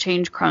able to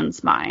change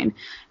Crone's mind.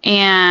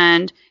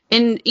 And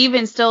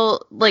even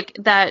still, like,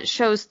 that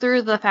shows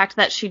through the fact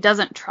that she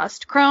doesn't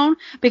trust Crone,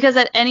 because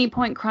at any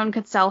point Crone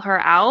could sell her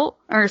out,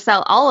 or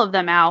sell all of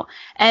them out,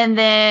 and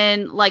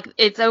then, like,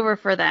 it's over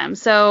for them.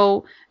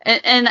 So,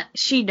 and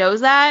she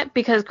knows that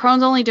because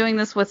Crone's only doing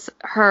this with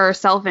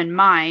herself in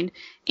mind.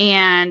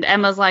 And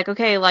Emma's like,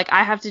 okay, like,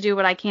 I have to do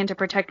what I can to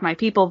protect my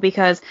people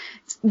because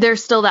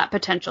there's still that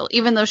potential.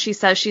 Even though she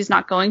says she's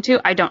not going to,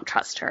 I don't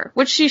trust her,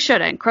 which she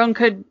shouldn't. Crone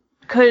could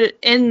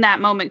in that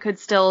moment could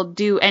still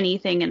do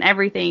anything and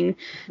everything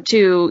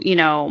to,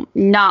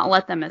 not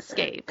let them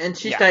escape. And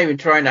she's not even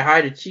trying to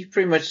hide it. She's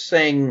pretty much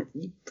saying,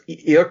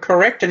 you're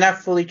correct to not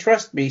fully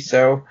trust me,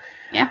 so.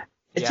 Yeah.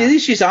 At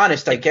least she's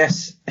honest, I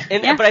guess.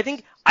 But I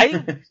think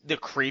the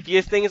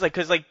creepiest thing is, like,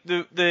 because, like,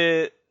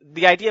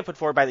 the idea put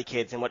forward by the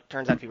kids and what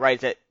turns out to be right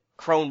is that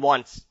Crone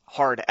wants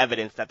hard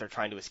evidence that they're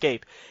trying to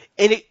escape.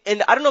 And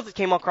I don't know if this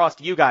came across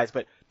to you guys,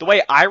 but the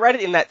way I read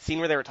it in that scene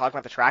where they were talking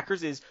about the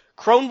trackers is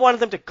Crone wanted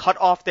them to cut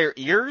off their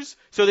ears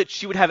so that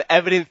she would have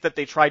evidence that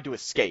they tried to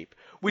escape,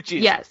 which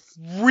is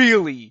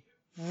really,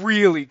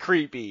 really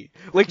creepy.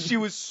 Like, she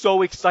was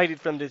so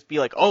excited for them to be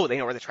like, oh, they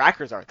know where the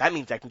trackers are. That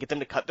means I can get them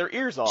to cut their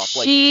ears off.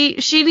 Like,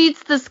 she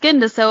needs the skin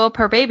to sew up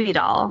her baby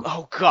doll.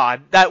 Oh,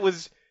 God. That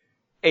was...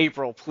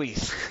 April,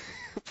 please.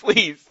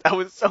 Please. That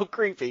was so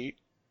creepy.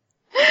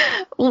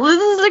 Well,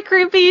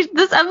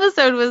 this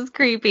episode was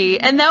creepy.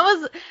 And that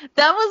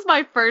was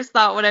my first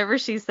thought whenever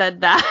she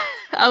said that.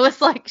 I was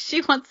like,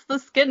 she wants the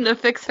skin to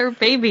fix her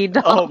baby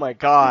doll. Oh my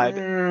God.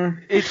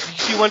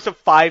 She wants a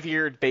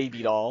 5-year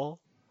baby doll.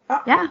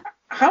 Yeah.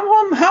 How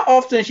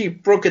often has she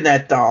broken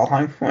that doll?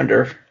 I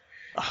wonder.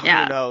 Who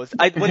knows?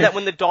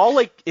 When the doll,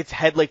 like, its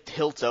head, like,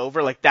 tilts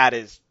over, like, that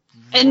is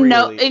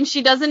really... And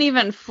she doesn't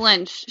even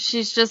flinch.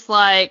 She's just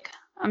like,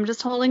 I'm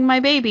just holding my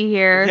baby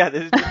here. Yeah,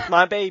 this is just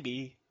my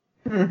baby.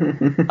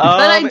 But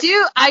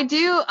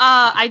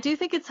I do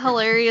think it's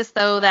hilarious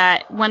though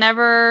that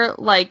whenever,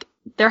 like,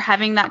 they're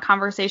having that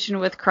conversation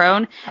with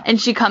Crone and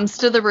she comes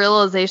to the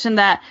realization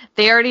that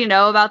they already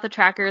know about the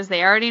trackers,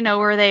 they already know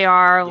where they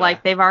are,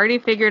 like, they've already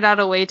figured out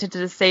a way to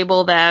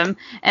disable them.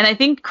 And I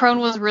think Crone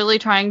was really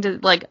trying to,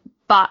 like,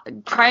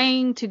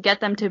 trying to get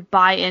them to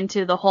buy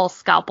into the whole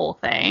scalpel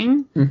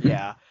thing.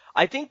 Yeah.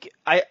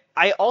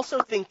 I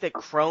also think that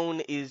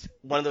Crone is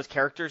one of those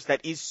characters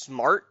that is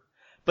smart,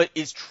 but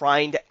is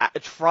trying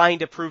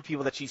to prove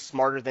people that she's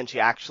smarter than she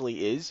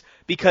actually is,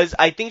 because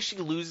I think she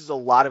loses a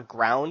lot of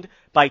ground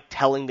by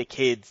telling the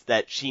kids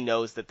that she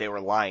knows that they were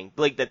lying.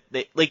 Like, that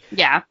they, like,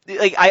 yeah.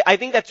 Like, I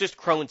think that's just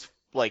Crone's,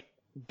 like,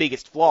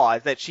 biggest flaw,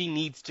 is that she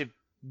needs to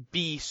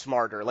be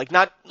smarter, like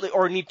not,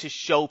 or need to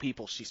show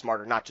people she's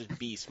smarter, not just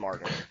be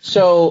smarter.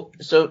 So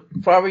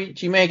probably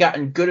she may have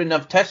gotten good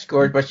enough test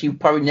scores, but she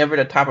probably never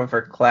the top of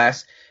her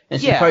class,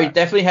 and she probably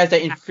definitely has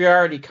that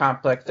inferiority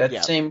complex,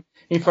 that same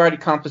inferiority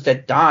complex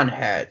that Dawn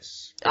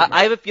has.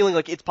 I have a feeling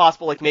like it's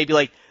possible, like maybe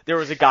like there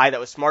was a guy that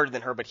was smarter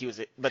than her,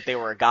 but they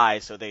were a guy,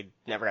 so they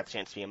never got the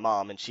chance to be a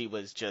mom, and she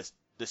was just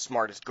the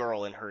smartest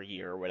girl in her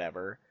year or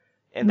whatever.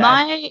 And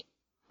I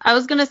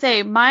was gonna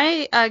say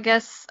my I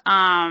guess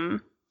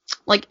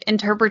like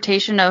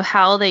interpretation of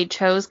how they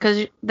chose,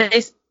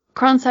 because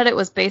Crone said it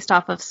was based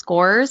off of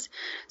scores.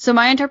 So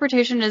my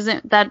interpretation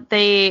isn't that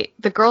the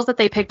girls that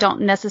they picked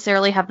don't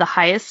necessarily have the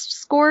highest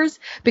scores,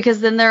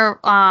 because then they're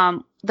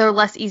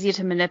less easy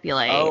to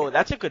manipulate. Oh,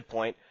 that's a good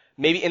point.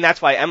 Maybe, and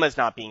that's why Emma's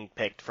not being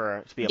picked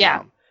to be a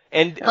mom.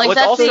 And like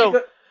what's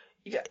also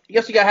you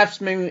guess you gotta have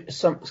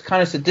some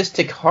kind of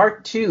sadistic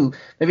heart too.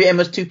 Maybe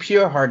Emma's too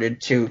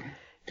pure-hearted to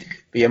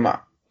be a mom.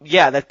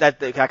 Yeah, that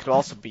could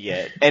also be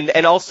it.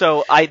 And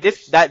also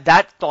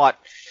that thought,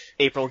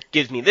 April,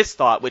 gives me this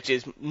thought, which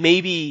is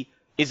maybe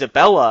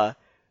Isabella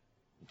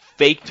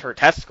faked her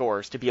test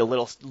scores to be a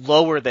little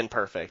lower than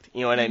perfect.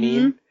 You know what I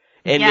mean?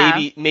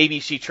 And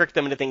maybe she tricked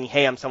them into thinking,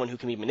 hey, I'm someone who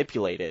can be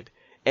manipulated.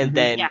 And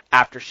then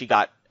after she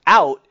got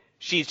out,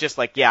 she's just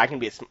like, yeah, I can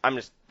be I'm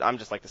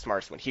just like the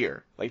smartest one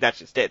here. Like that's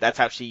just it. That's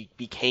how she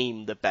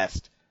became the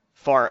best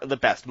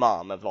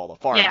mom of all the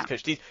farms,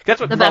 because that's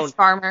what the Crone, best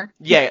farmer.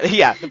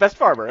 Yeah, the best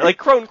farmer. Like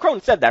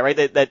Crone said that,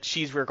 right? That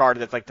she's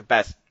regarded as like the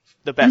best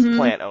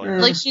plant owner.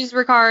 Like she's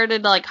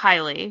regarded like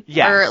highly,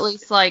 or at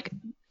least like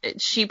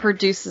she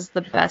produces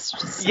the best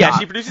stuff. Yeah,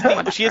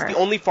 she is the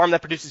only farm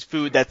that produces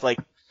food that's like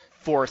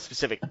for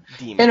specific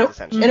demons,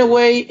 essentially. In a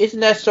way, isn't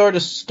that sort of the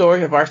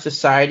story of our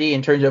society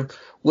in terms of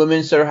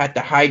women sort of have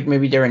to hide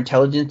maybe their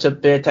intelligence a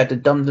bit, have to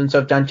dumb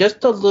themselves down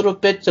just a little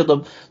bit so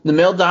the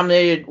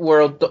male-dominated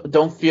world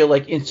don't feel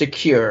like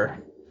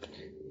insecure?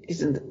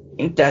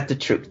 Ain't that the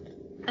truth?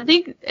 I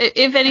think,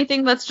 if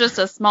anything, that's just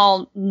a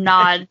small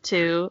nod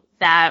to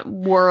that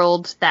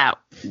world that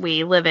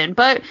we live in.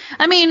 But,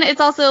 I mean,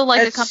 it's also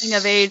like a coming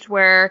of age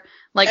where,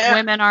 like,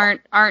 women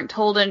aren't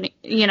told, and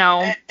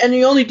And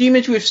the only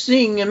demons we've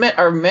seen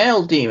are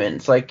male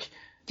demons. Like,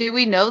 do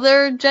we know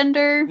their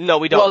gender? No,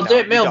 we don't. Well,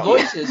 they're male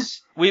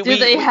voices. Do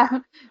they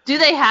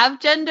have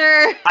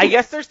gender? I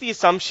guess there's the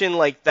assumption,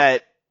 like,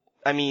 that,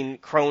 I mean,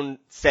 Crone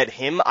said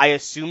him. I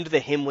assumed the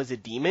him was a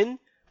demon,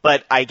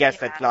 but I guess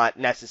that's not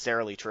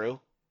necessarily true.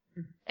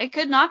 It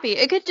could not be.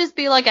 It could just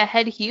be like a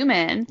head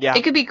human. Yeah.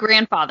 It could be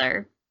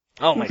grandfather.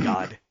 Oh my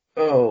god.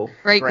 Oh.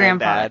 Great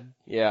grandfather.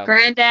 Yeah.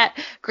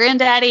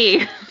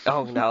 Granddaddy.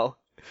 Oh no.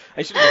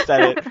 I shouldn't have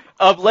said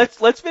it.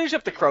 Let's finish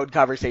up the Crone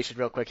conversation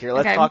real quick here.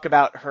 Let's talk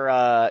about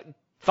her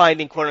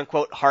finding quote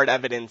unquote hard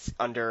evidence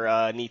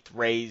underneath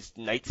Ray's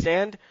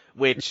nightstand,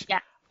 which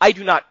I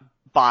do not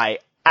buy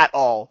at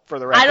all, for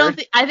the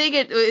record. I think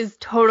it is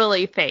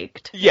totally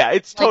faked. Yeah,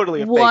 it's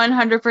totally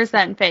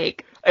 100%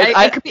 fake.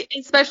 It could be,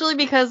 especially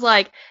because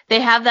like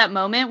they have that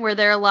moment where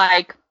they're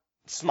like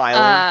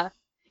smiling.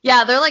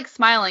 They're like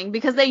smiling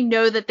because they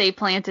know that they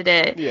planted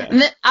it. Yeah.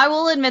 And I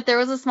will admit there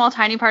was a small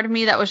tiny part of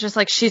me that was just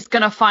like, she's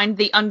gonna find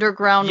the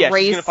underground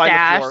Ray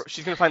stash.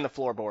 She's gonna find the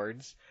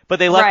floorboards. But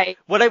they left,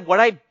 what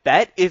I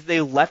bet is they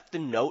left the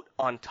note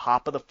on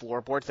top of the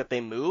floorboards that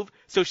they move,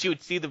 so she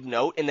would see the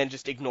note and then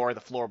just ignore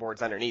the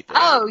floorboards underneath it.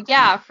 Oh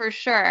yeah, for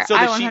sure. So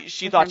that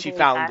she thought she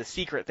found the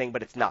secret thing,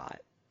 but it's not.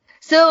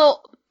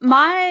 So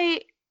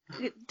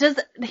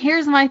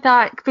here's my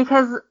thought,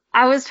 because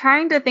I was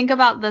trying to think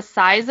about the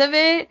size of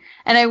it,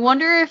 and I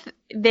wonder if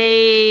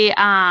they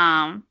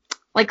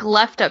like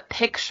left a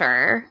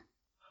picture.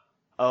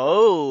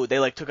 Oh, they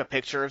like took a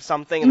picture of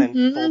something and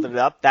then folded it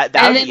up. That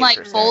and would then be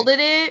like folded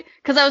it,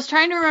 because I was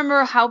trying to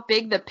remember how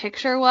big the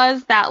picture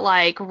was that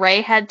like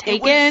Ray had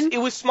taken. It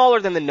was smaller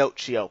than the note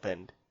she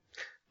opened.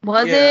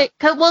 Was it?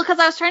 Because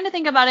I was trying to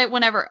think about it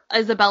whenever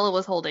Isabella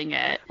was holding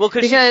it. Well,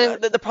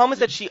 because the problem is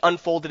that she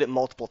unfolded it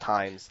multiple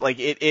times. Like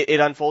it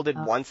unfolded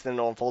once, then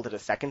it unfolded a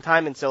second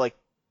time, and so like,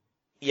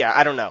 yeah,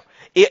 I don't know.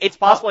 It's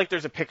possible like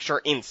there's a picture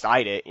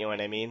inside it. You know what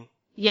I mean?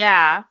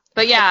 Yeah.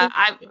 But yeah,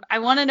 I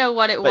want to know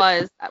what it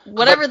was.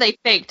 Whatever they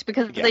faked,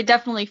 because they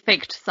definitely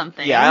faked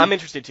something. Yeah, I'm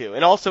interested too.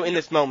 And also in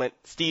this moment,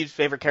 Steve's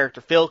favorite character,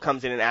 Phil,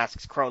 comes in and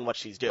asks Crone what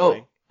she's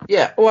doing. Oh,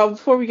 yeah. Well,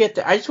 before we get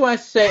there, I just want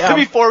to say...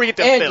 before we get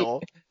to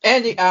Phil.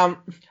 Andy, I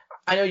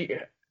know you...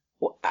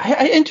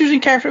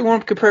 interesting character I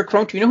want to compare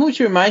Crone to. You know who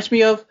she reminds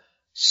me of?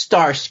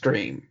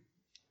 Starscream.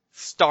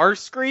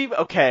 Starscream?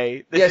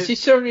 Okay.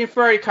 She's sort of the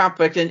inferiority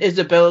complex, and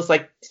Isabella's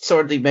like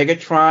sort of the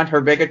Megatron.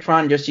 Her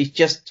Megatron, she's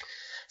just...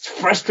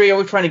 frustrated,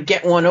 always trying to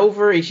get one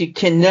over, and she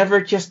can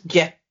never just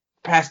get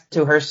past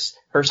to her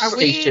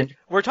station.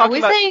 Are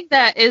we saying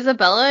that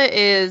Isabella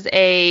is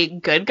a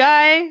good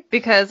guy?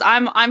 Because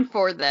I'm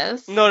for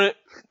this. No.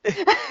 This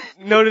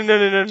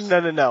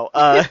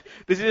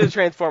is a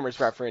Transformers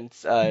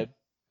reference.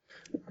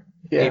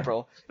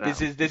 April.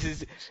 This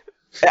is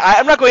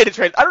I'm not going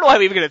to I don't know how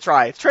I'm even going to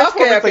try. It's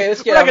Transformers. Okay,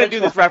 let's get we're not on. going to do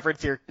this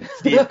reference here,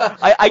 Steve.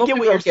 I get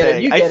what you're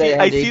saying.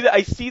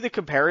 I see the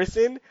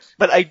comparison,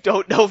 but I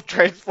don't know if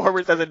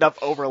Transformers has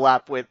enough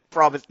overlap with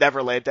Promised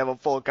Neverland to have a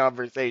full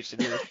conversation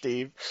here,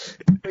 Steve.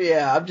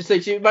 Yeah, I'm just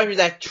saying, she reminds me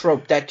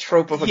of that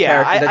trope of a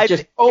character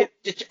that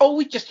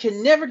just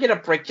can never get a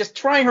break, just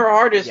trying her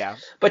hardest,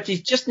 but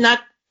she's just not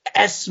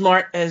as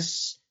smart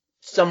as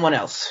someone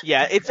else.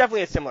 Yeah, it's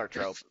definitely a similar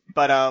trope.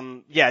 But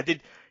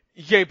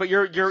but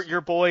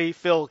your boy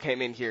Phil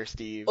came in here,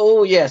 Steve.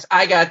 Oh yes,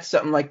 I got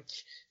something like,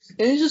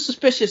 and it's just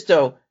suspicious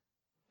though.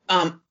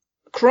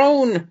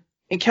 Crone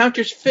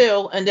encounters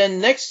Phil, and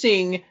then next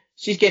thing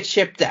she gets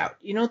shipped out.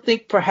 You don't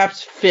think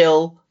perhaps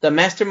Phil, the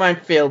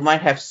mastermind Phil,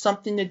 might have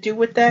something to do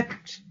with that?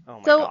 Oh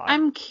my God. God.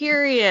 I'm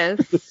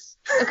curious.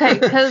 Okay,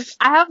 because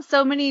I have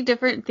so many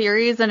different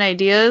theories and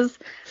ideas.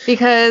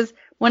 Because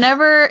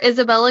whenever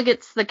Isabella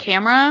gets the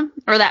camera,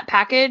 or that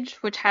package,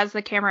 which has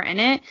the camera in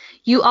it,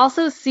 you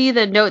also see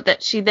the note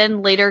that she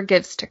then later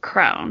gives to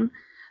Crone.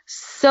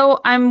 So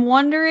I'm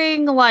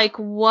wondering,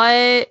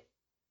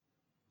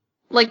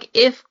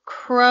 if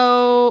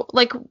Crow,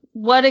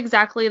 what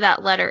exactly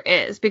that letter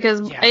is. Because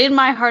in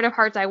my heart of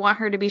hearts, I want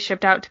her to be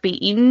shipped out to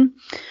be eaten.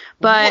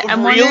 But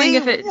I'm wondering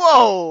if it...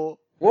 Whoa,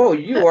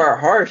 you are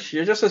harsh.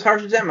 You're just as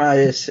harsh as Emma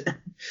is.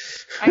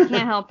 I can't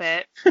help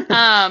it.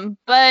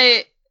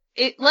 But...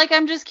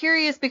 I'm just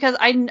curious because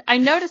I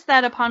noticed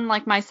that upon,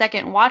 my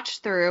second watch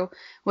through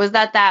was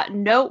that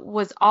note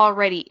was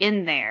already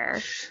in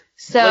there.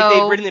 So.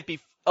 They'd written it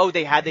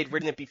they'd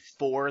written it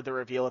before the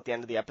reveal at the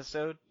end of the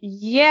episode?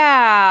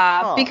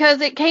 Yeah,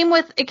 because it came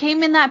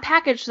in that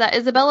package that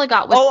Isabella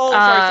got with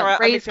sorry.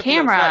 Ray's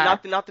camera.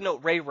 Not the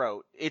note Ray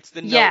wrote. It's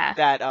the note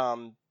that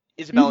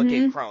Isabella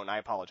gave Crone. I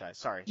apologize.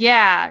 Sorry.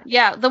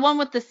 Yeah, the one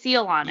with the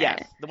seal on it.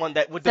 Yes, the one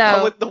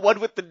the one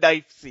with the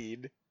knife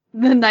scene.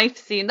 The knife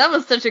scene. That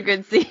was such a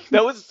good scene.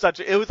 That was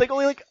it was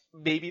only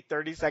maybe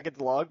 30 seconds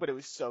long, but it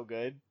was so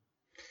good.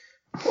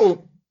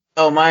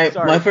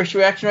 My first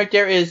reaction right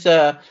there is,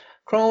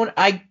 Crone,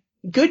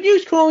 good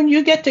news, Crone,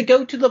 you get to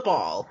go to the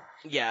ball.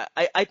 Yeah,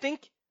 I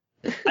think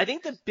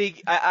the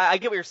big, I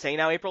get what you're saying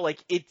now, April,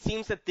 it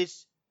seems that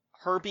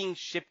her being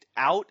shipped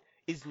out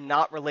is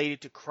not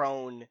related to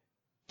Crone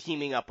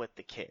teaming up with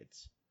the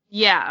kids.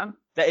 Yeah.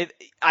 That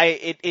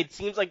it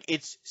seems like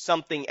it's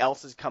something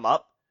else has come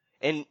up.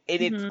 And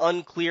it's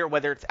unclear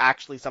whether it's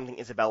actually something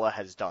Isabella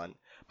has done.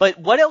 But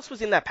what else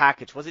was in that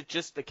package? Was it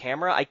just the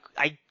camera?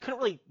 I couldn't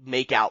really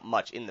make out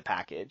much in the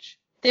package.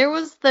 There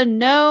was the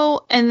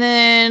note, and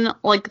then,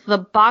 the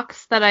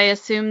box that I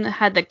assumed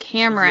had the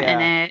camera in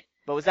it.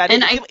 But was that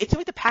it? It seemed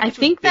like the package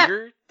was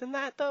bigger than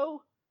that,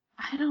 though.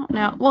 I don't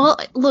know. Well,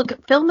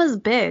 look, film is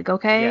big,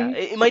 okay? Yeah,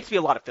 it might be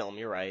a lot of film,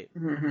 you're right.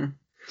 Mm-hmm.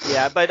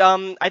 Yeah, but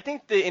I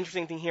think the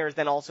interesting thing here is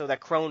then also that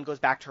Crone goes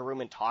back to her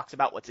room and talks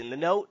about what's in the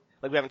note.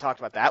 We haven't talked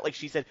about that.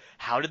 She said,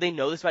 how did they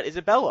know this about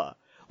Isabella?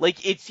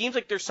 It seems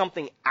like there's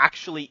something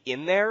actually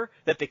in there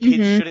that the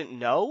kids shouldn't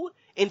know,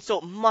 and so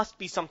it must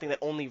be something that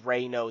only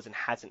Ray knows and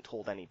hasn't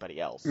told anybody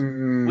else.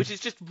 Which is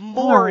just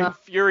more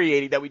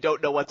infuriating that we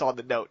don't know what's on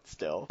the note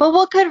still. But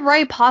what could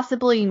Ray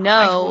possibly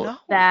know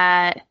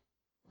that,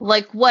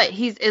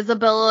 he's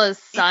Isabella's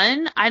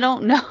son? I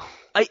don't know.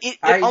 It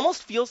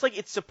almost feels like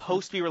it's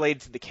supposed to be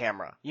related to the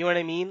camera. You know what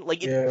I mean?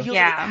 It feels like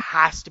it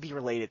has to be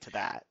related to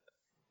that.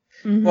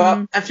 Mm-hmm.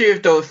 Well, after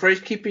if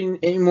Ray's keeping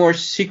any more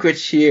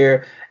secrets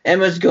here,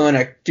 Emma's going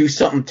to do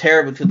something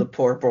terrible to the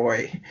poor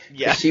boy.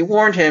 Yeah. She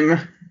warned him.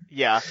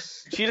 Yeah.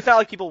 She just felt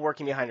like people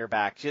working behind her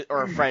back,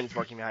 or friends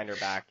working behind her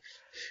back.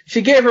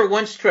 She gave her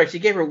one strike. She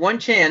gave her one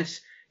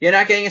chance. You're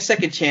not getting a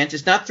second chance.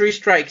 It's not 3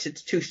 strikes.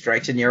 It's 2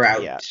 strikes, and you're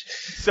out. Yeah.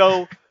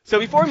 So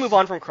before we move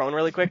on from Crone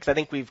really quick, because I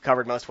think we've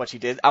covered most of what she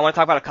did, I want to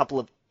talk about a couple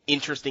of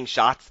interesting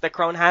shots that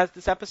Crone has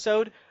this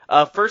episode.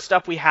 First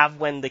up, we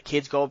have when the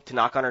kids go up to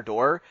knock on her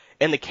door,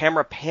 and the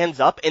camera pans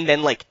up and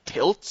then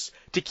tilts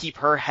to keep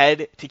Crone's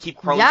head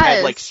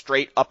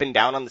straight up and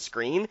down on the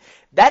screen.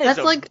 That is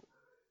something.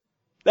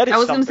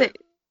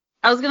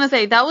 I was gonna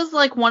say that was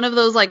one of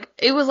those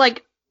it was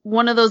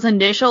one of those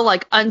initial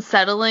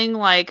unsettling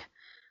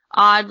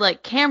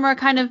odd camera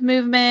kind of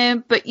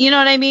movement, but you know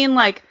what I mean?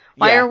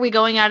 Why are we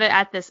going at it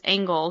at this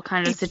angle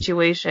kind of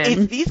situation?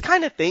 It's these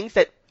kind of things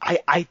that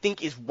I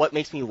think is what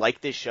makes me like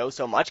this show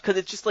so much, because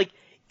it's just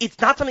it's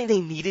not something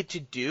they needed to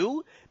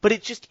do, but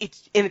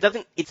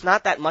it's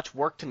not that much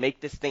work to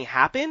make this thing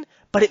happen,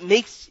 but it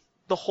makes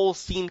the whole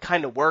scene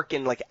kind of work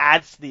and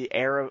adds to the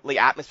air,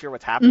 atmosphere of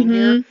what's happening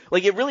here.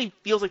 It really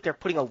feels like they're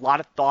putting a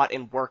lot of thought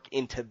and work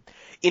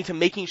into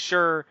making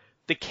sure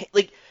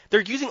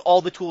they're using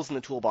all the tools in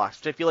the toolbox,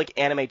 which I feel like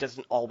anime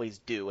doesn't always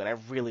do, and I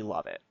really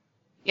love it.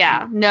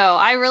 Yeah, no,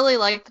 I really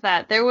liked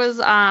that. There was,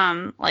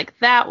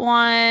 that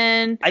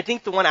one. I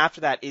think the one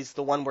after that is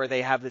the one where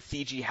they have the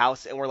CG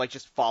house and we're,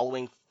 just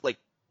following,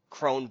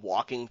 Crone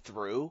walking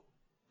through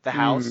the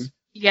house.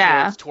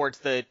 Yeah. Towards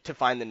to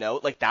find the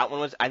note. That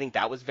one I think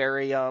that was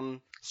very,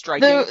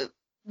 striking.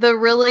 The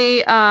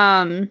really,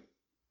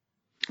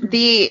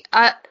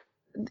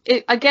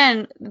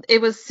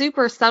 it was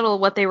super subtle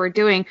what they were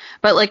doing,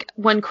 but like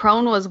when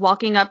Crone was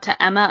walking up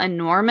to Emma and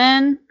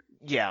Norman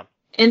Yeah.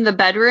 in the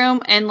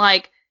bedroom, and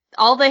like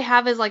all they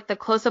have is like the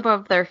close up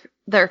of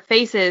their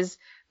faces,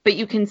 but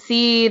you can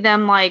see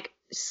them like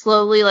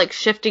slowly like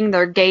shifting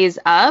their gaze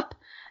up.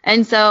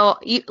 And so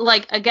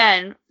like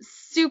again,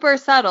 super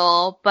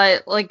subtle,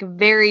 but like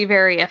very,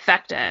 very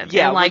effective.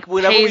 Yeah, and like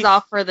whenever pays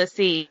off for the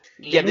scene.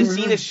 Yeah, the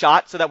scene is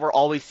shot so that we're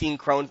always seeing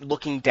Crone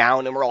looking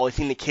down and we're always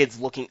seeing the kids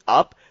looking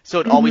up,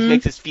 so it always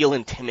makes us feel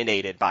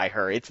intimidated by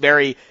her. It's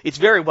very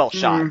well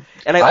shot.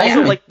 And I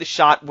also like the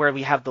shot where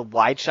we have the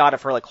wide shot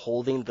of her like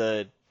holding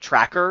the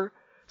tracker,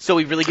 so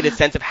we really get a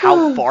sense of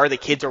how far the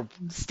kids are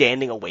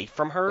standing away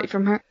from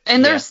her.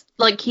 And they're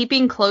like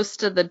keeping close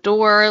to the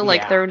door,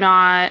 like they're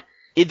not...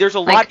 There's a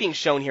lot being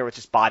shown here with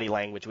just body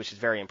language, which is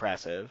very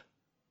impressive.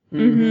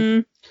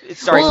 Sorry.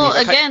 Well,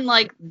 again,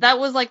 like that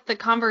was like the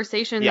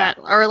conversation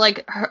or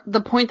like the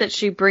point that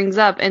she brings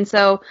up, and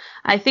so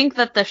I think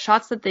that the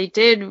shots that they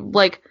did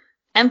like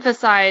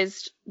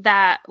emphasized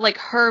that, like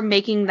her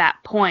making that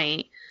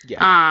point.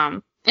 Yeah.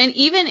 And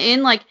even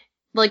in like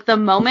the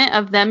moment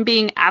of them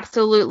being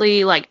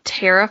absolutely like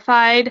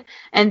terrified,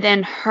 and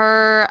then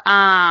her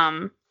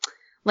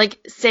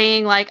like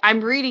saying like, I'm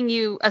reading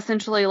you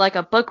essentially like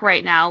a book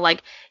right now,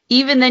 like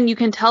even then you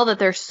can tell that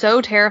they're so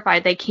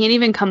terrified they can't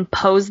even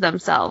compose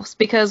themselves.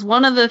 Because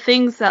one of the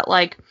things that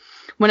like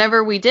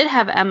whenever we did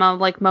have Emma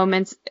like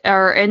moments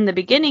or in the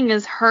beginning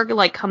is her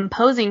like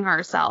composing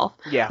herself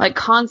like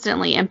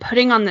constantly and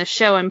putting on this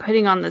show and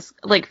putting on this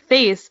like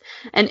face,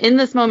 and in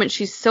this moment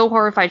she's so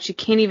horrified she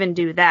can't even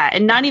do that,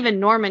 and not even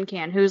Norman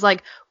can, who's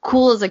like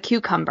cool as a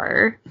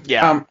cucumber. He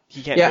can't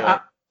do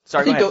it.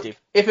 Sorry, go ahead, Steve.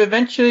 If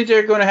eventually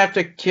they're going to have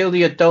to kill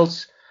the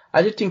adults,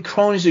 I just think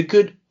Crone is a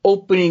good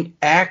opening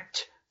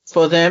act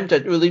for them,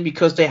 that really,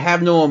 because they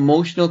have no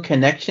emotional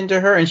connection to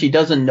her and she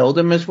doesn't know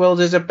them as well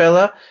as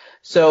Isabella.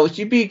 So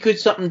she'd be good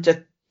something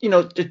to,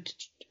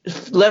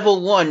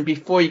 level one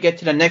before you get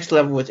to the next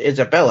level with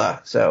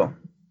Isabella. So.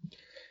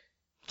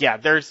 Yeah,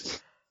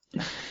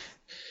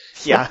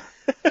 yeah.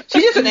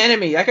 She's just an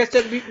enemy. Like I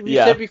said, we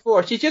said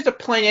before, she's just a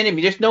plain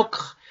enemy. There's no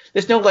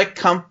like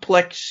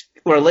complex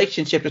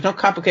relationship. There's no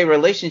complicated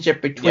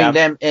relationship between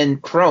them and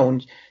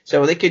Crone.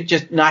 So they could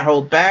just not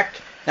hold back,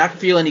 not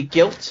feel any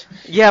guilt.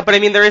 Yeah, but I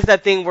mean, there is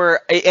that thing where,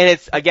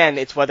 and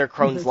it's whether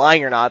Crone's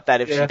lying or not,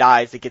 that if she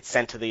dies, it gets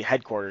sent to the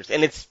headquarters.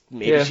 And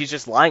maybe she's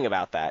just lying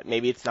about that.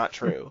 Maybe it's not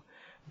true.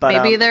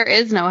 But maybe there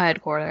is no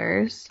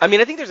headquarters. I mean,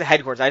 I think there's a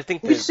headquarters. I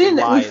think we've seen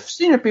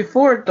it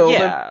before, though.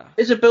 Yeah.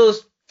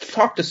 Isabella's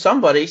talked to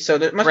somebody, so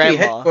there must be a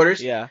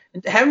headquarters. Yeah.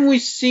 Haven't we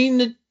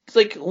seen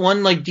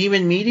one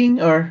demon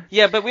meeting or?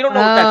 Yeah, but we don't know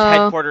if that's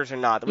headquarters or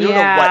not. We don't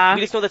know what.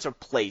 We just know that's a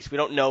place. We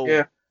don't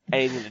know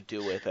anything to do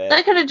with it.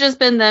 That could have just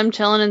been them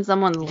chilling in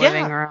someone's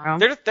living room.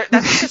 That's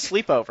just a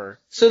sleepover.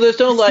 So there's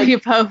no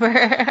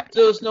sleepover.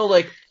 So there's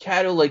no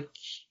cattle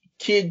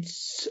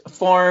Kids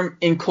Farm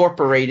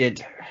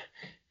Incorporated.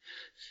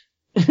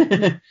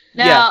 No,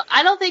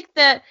 I don't think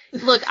that.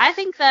 Look, I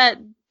think that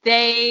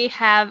they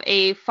have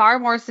a far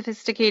more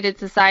sophisticated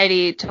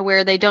society to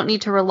where they don't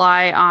need to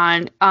rely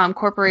on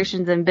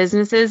corporations and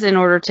businesses in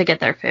order to get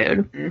their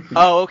food. Mm-hmm.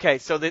 Oh, okay.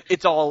 So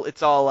it's all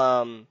it's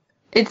all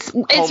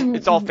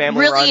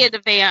family really run?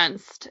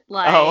 Advanced.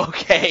 Oh,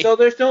 okay. So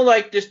they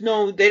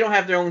don't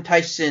have their own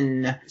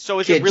Tyson. So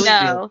is it really?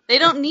 No, they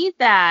don't need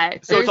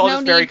that. So there's it's all no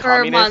just very need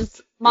communist?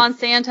 For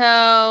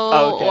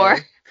Monsanto or.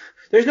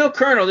 There's no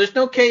Colonel. There's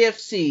no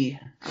KFC.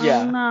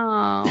 Yeah.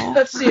 Oh, no.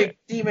 That's the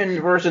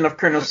demon version of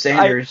Colonel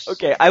Sanders.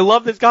 I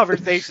love this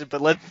conversation, but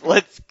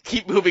let's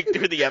keep moving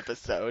through the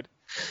episode.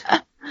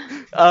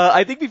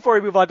 I think before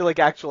we move on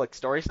to actual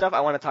story stuff,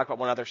 I want to talk about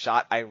one other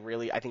shot I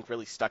think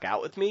really stuck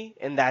out with me,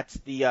 and that's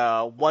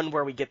the one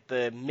where we get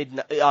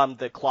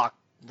the clock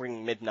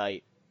ringing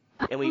midnight,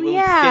 and we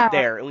sit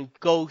there and we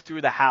go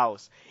through the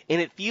house,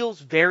 and it feels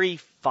very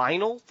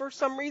final for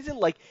some reason.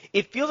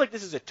 It feels like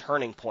this is a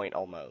turning point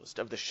almost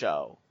of the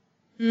show.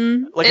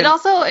 It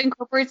also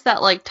incorporates that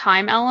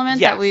time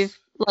element that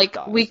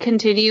we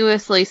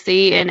continuously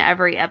see in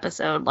every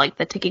episode, like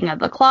the ticking of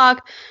the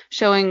clock,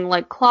 showing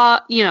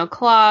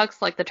clocks,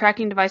 the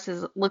tracking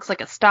devices looks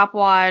like a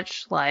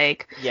stopwatch,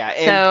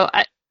 so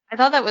I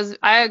thought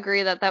I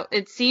agree that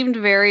it seemed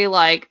very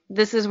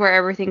this is where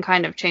everything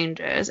kind of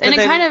changes. And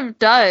it kind of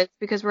does,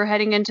 because we're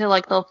heading into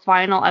the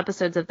final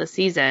episodes of the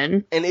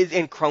season.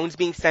 And Crone's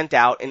being sent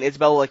out, and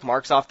Isabella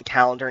marks off the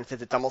calendar and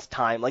says it's almost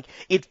time.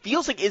 It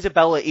feels like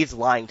Isabella is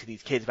lying to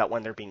these kids about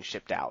when they're being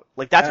shipped out.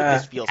 That's what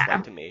this feels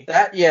like to me.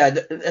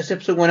 As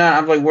episode went on, I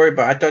was worried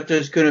about it. I thought that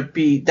was going to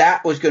be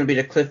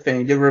the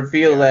cliffhanger, the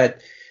reveal that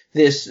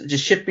the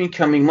shipment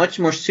coming much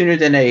more sooner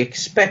than they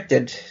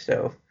expected.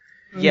 So.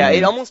 Yeah,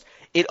 it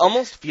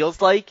almost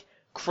feels like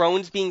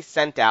Crone's being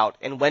sent out,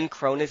 and when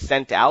Crone is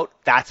sent out,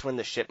 that's when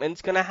the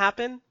shipment's gonna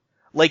happen.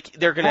 Like,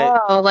 they're gonna...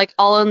 Oh, like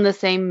all in the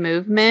same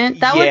movement?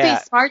 That would Yeah.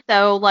 be smart,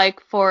 though,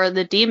 like, for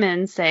the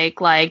demon's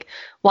sake. Like,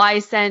 why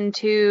send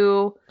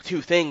two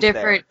things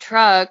different there.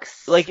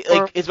 trucks? Like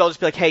Isabel just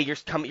be like, hey,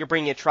 you're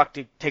bringing a truck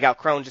to take out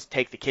Crone, just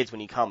take the kids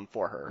when you come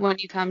for her. When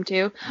you come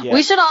to. Yeah.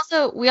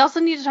 We also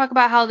need to talk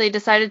about how they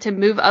decided to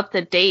move up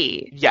the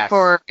date Yes.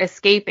 for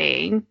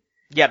escaping.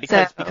 Yeah,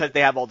 because they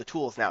have all the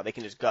tools now. They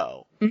can just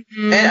go.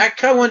 Mm-hmm. And I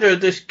kind of wonder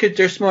if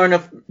they're smart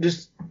enough,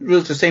 this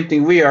rules the same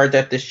thing we are,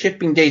 that the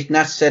shipping date's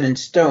not set in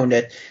stone,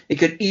 that it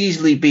could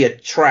easily be a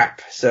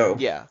trap, so.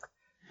 Yeah.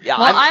 Yeah.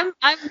 Well,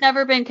 I've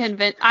never been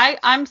convinced.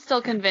 I'm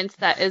still convinced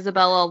that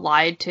Isabella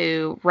lied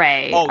to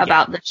Ray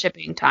about the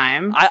shipping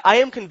time. I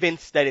am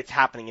convinced that it's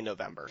happening in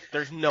November.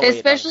 There's no way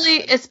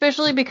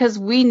Especially because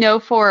we know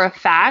for a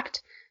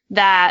fact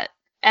that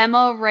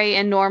Emma, Ray,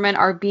 and Norman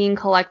are being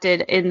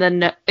collected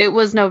it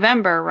was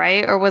November,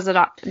 right? Or was it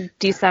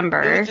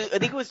December? I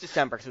think it was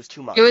December because it was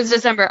 2 months. It was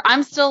December.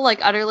 I'm still like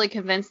utterly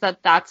convinced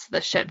that that's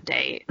the ship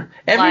date.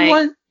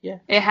 Everyone,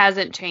 like, it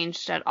hasn't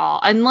changed at all.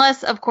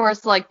 Unless, of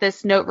course, like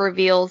this note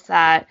reveals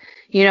that,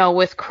 you know,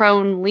 with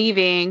Crone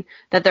leaving,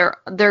 that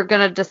they're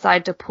gonna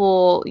decide to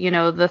pull, you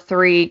know, the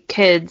 3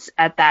 kids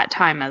at that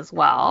time as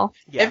well.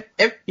 Yeah.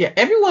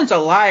 Everyone's a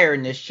liar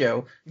in this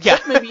show. Yeah.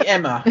 Except maybe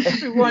Emma.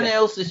 Everyone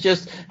else is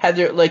just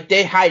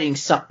they hiding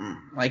something.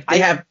 Like they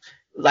have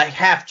like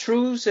half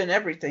truths and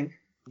everything.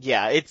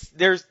 Yeah,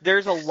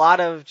 there's a lot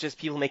of just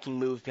people making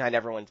moves behind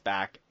everyone's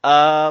back.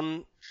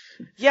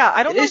 Yeah,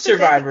 I don't know. It is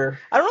Survivor.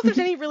 I don't know if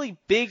there's any really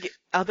big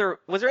other.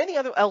 Was there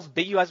anything else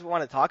big you guys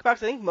want to talk about?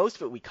 Because I think most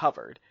of it we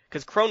covered.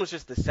 Because Crone was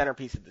just the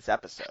centerpiece of this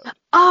episode.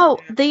 Oh,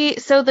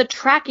 the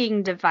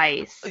tracking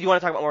device. You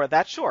want to talk about more about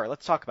that? Sure,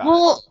 let's talk about it.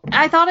 Well,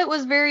 I thought it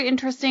was very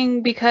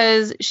interesting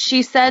because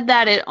she said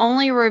that it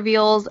only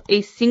reveals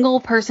a single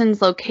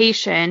person's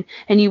location,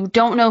 and you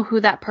don't know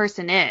who that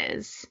person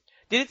is.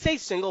 Did it say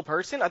single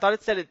person? I thought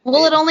it said it.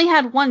 Well, it only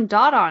had 1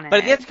 dot on it. But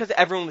I think that's because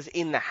everyone was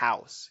in the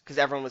house. Because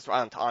everyone was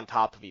on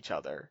top of each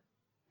other.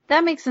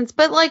 That makes sense.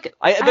 But, like,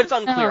 but it's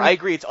unclear. know. I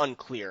agree, it's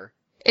unclear.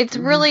 It's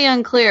really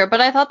unclear.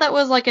 But I thought that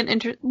was, like,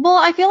 well,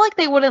 I feel like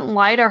they wouldn't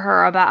lie to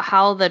her about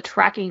how the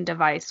tracking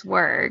device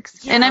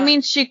works. Yeah. And, I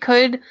mean, she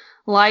could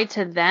lie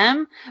to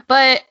them.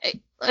 But...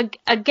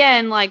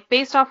 again, like,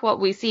 based off what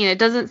we've seen, it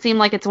doesn't seem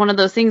like it's one of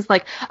those things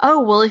like,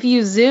 oh, well, if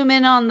you zoom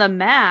in on the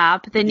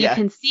map, then you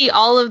can see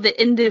all of the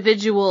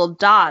individual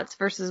dots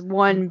versus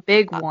one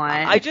big one.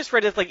 I just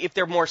read it like if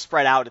they're more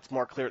spread out, it's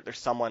more clear that there's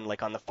someone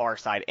like on the far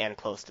side and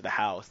close to the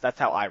house. That's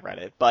how I read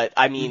it. But,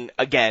 I mean,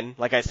 again,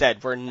 like I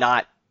said, we're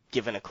not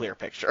given a clear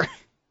picture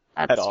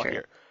That's at all true.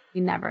 here.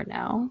 You never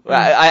know.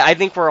 I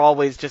think we're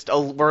always just,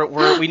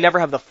 we never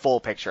have the full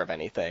picture of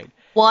anything.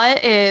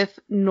 What if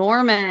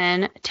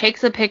Norman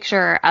takes a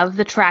picture of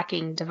the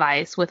tracking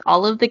device with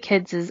all of the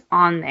kids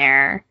on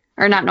there,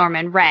 or not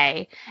Norman,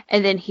 Ray,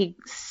 and then he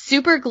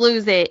super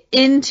glues it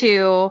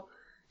into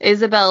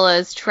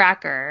Isabella's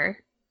tracker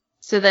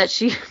so that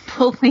she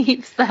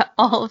believes that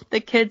all of the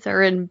kids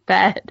are in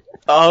bed?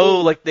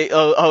 Oh, like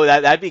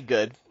that'd be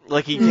good.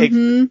 Like he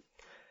takes.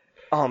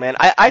 Oh man,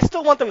 I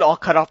still want them to all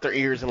cut off their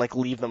ears and like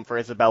leave them for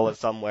Isabella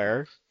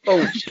somewhere.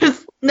 Oh,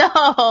 Just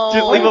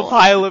leave a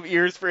pile of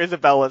ears for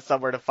Isabella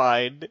somewhere to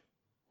find.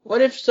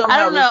 What if somehow? I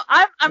don't know.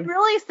 I'm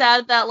really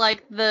sad that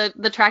like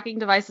the tracking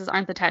devices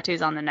aren't the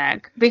tattoos on the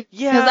neck because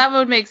that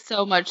would make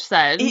so much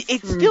sense.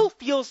 It still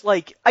feels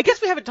like, I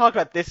guess we haven't talked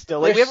about this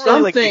still. Like we haven't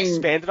really like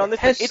expanded on this.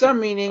 It has some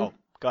meaning. Oh,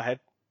 go ahead.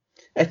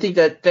 I think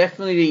that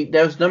definitely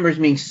those numbers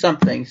mean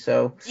something.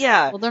 So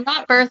yeah. Well, they're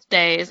not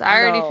birthdays.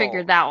 I already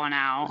figured that one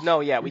out. No,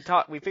 yeah, we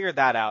figured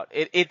that out.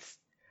 It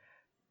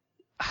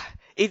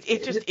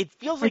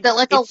feels like is it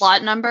like a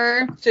lot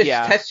number? Is this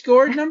test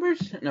score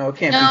numbers? No, it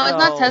can't be. No, it's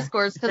not test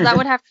scores because that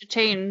would have to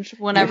change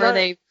whenever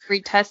they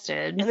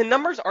retested. And the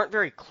numbers aren't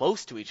very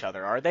close to each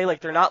other, are they? Like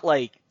they're not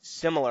like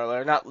similar.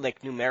 They're not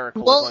like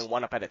numerical, going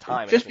one up at a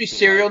time. Just be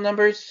serial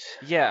numbers.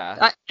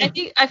 Yeah.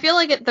 I feel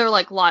like they're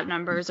like lot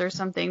numbers or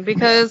something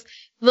because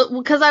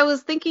I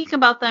was thinking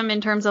about them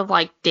in terms of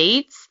like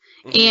dates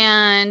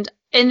and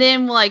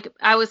then like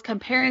I was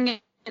comparing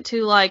it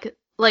to like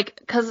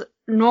because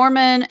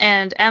Norman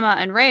and Emma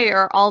and Ray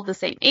are all the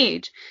same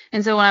age.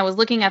 And so when I was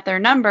looking at their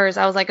numbers,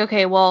 I was like,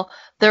 okay, well,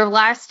 their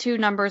last 2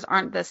 numbers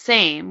aren't the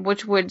same,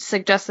 which would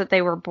suggest that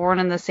they were born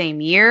in the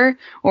same year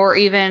or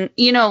even,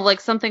 like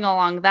something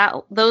along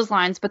those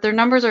lines. But their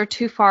numbers are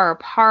too far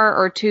apart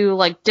or too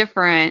like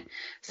different.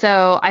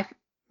 So I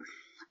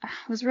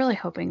was really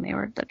hoping they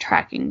were the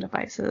tracking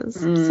devices.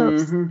 So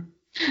now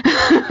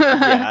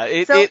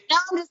I'm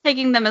just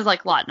taking them as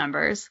like lot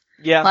numbers.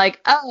 Yeah.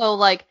 Like,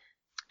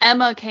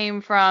 Emma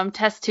came from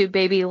test tube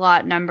baby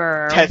lot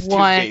number test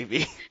 1. Tube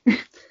baby.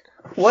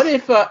 What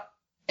if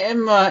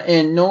Emma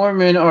and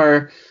Norman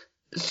are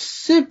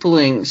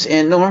siblings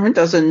and Norman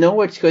doesn't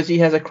know it because he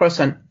has a crush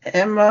on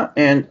Emma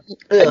and...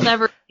 I'll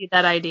never see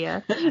that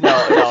idea. No,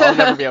 I'll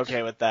never be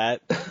okay with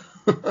that.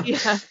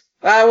 Yeah.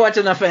 I watch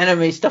enough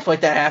anime, stuff like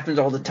that happens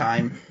all the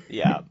time.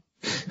 Yeah.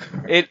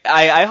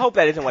 I hope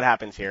that isn't what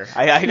happens here.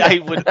 I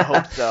would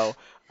hope so.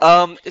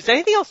 Is there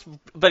anything else?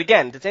 But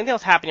again, does anything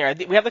else happen here?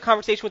 We have the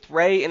conversation with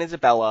Ray and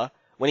Isabella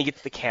when he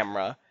gets the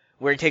camera,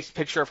 where he takes a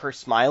picture of her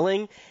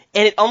smiling,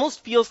 and it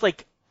almost feels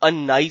like a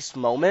nice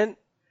moment,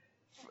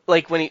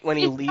 like when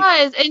he leaves. It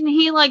does, and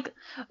he like.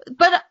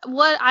 But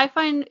what I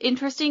find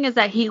interesting is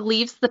that he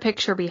leaves the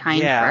picture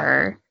behind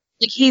her.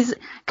 Like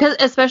because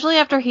especially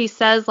after he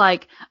says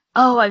like,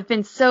 "Oh, I've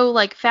been so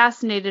like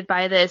fascinated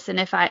by this,"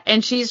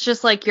 and she's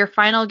just like, "Your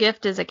final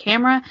gift is a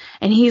camera,"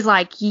 and he's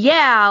like,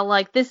 "Yeah,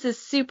 like this is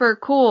super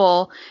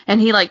cool,"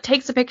 and he like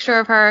takes a picture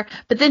of her,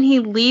 but then he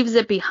leaves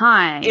it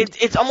behind.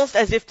 It's almost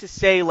as if to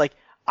say like,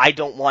 I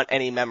don't want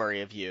any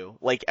memory of you,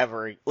 like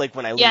ever, like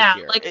when I leave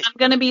here. Like I'm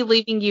gonna be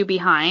leaving you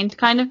behind,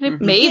 kind of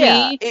maybe.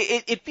 Yeah,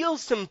 it feels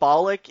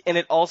symbolic, and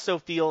it also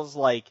feels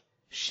like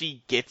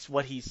she gets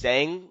what he's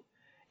saying.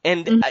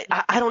 And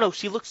I don't know,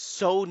 she looks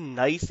so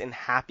nice and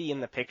happy in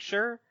the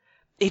picture.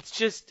 It's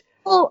just...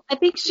 Well, I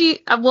think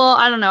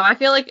I don't know. I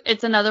feel like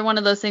it's another one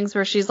of those things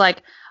where she's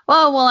like,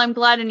 oh, well, I'm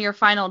glad in your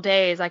final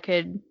days I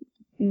could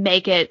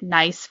make it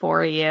nice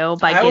for you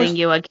by getting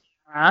you a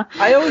camera.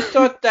 I always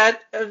thought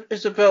that,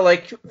 Isabel,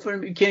 like,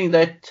 from the beginning,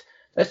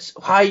 that's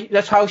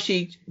how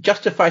she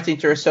justifies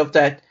things to herself,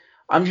 that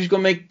I'm just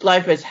going to make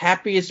life as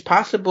happy as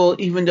possible,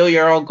 even though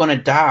you're all going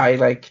to die.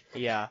 Like,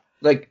 yeah.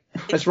 Like,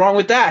 what's wrong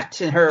with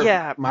that in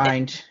her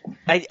mind?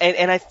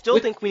 And I still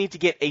think we need to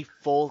get a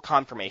full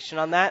confirmation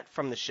on that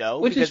from the show.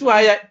 Which is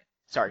why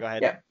Sorry, go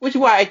ahead. Yeah, which is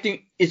why I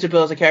think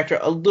Isabel as a character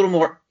a little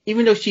more,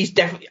 even though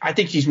I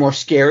think she's more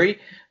scary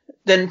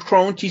than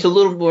Crone, she's a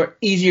little more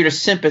easier to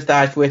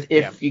sympathize with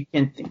if you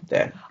can think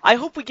that. I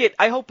hope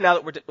now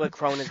that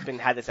Crone has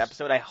had this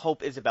episode, I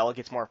hope Isabella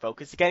gets more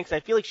focused again, because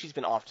I feel like she's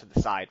been off to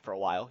the side for a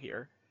while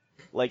here.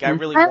 Like, I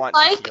really want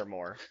to see her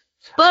more.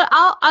 But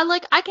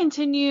I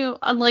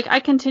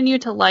continue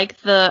to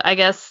like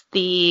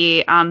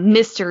the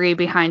mystery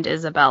behind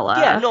Isabella.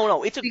 Yeah,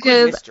 no, it's a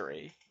good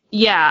mystery.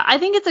 Yeah, I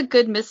think it's a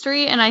good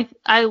mystery, and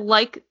I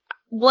like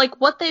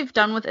what they've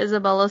done with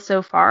Isabella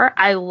so far.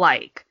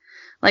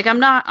 Like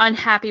I'm not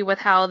unhappy with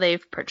how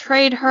they've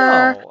portrayed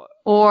her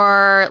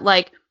or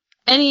like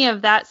any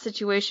of that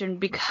situation,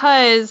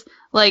 because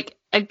like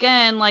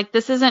again, like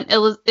this isn't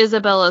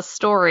Isabella's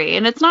story,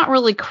 and it's not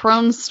really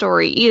Crone's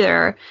story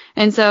either.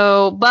 And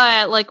so,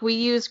 but like we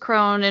use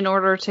Crone in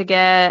order to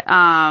get,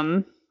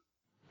 more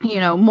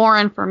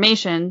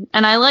information,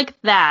 and I like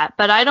that,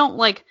 but I don't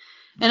like,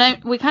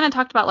 we kind of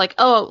talked about like,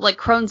 like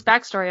Crone's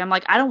backstory. I'm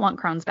like, I don't want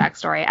Crone's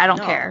backstory. I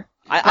don't care.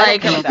 I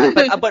don't care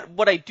that. But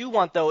what I do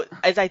want though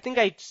is I think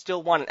I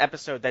still want an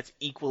episode that's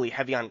equally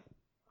heavy on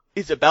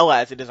Isabella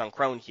as it is on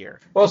Crone here.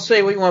 Well,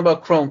 say what you want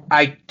about Crone.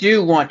 I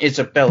do want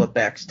Isabella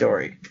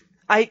backstory.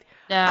 I think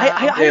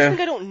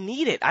I don't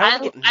need it.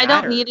 I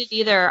don't need it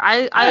either.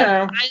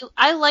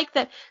 I like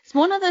that. It's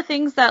one of the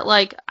things that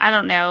like I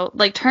don't know,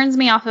 like turns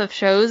me off of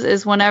shows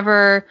is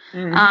whenever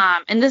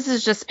and this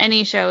is just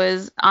any show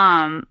is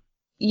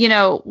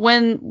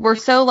when we're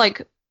so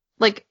like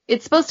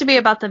it's supposed to be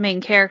about the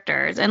main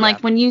characters, and like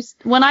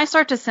when I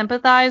start to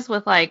sympathize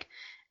with like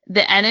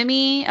the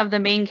enemy of the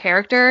main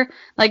character,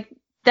 like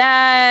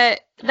that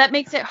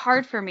makes it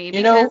hard for me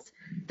because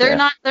they're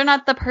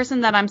not the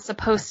person that I'm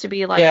supposed to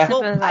be like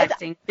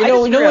sympathizing. I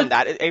disagree on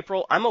that,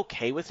 April. I'm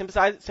okay with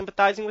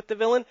sympathizing with the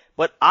villain.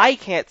 What I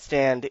can't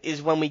stand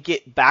is when we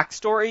get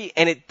backstory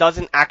and it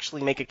doesn't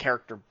actually make a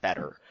character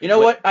better. I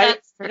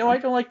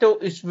don't like though,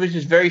 which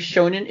is very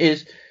shonen,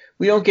 is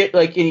we don't get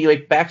like any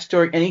like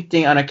backstory,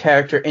 anything on a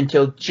character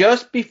until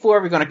just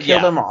before we're gonna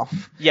kill them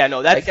off. Yeah,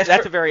 no,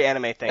 that's a very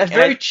anime thing. That's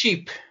very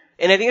cheap.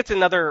 And I think it's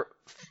another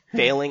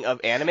failing of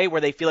anime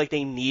where they feel like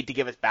they need to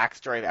give us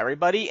backstory of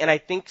everybody, and I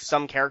think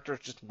some characters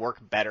just work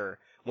better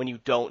when you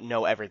don't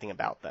know everything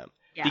about them.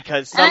 Yeah.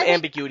 Because some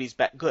ambiguity is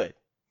good.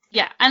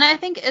 Yeah, and I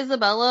think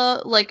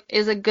Isabella like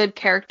is a good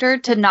character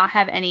to not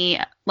have any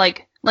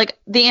like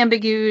the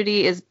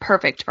ambiguity is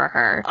perfect for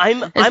her.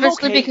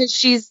 Especially because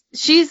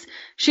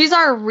she's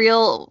our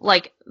real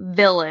like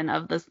villain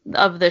of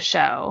the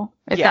show.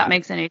 If that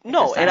makes any sense.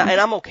 No, and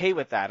I'm okay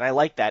with that. And I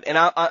like that. And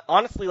I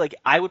honestly like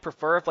I would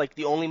prefer if like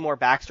the only more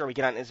backstory we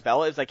get on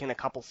Isabella is like in a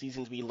couple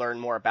seasons we learn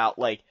more about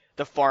like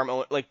the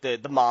farm, like the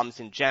moms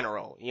in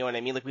general. You know what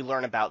I mean? Like we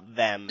learn about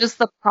them. Just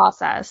the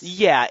process.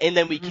 Yeah, and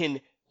then we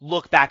can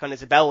look back on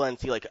Isabella and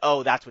see like,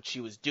 oh, that's what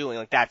she was doing.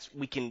 Like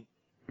we can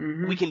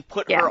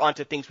put her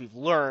onto things we've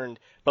learned,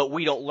 but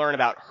we don't learn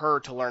about her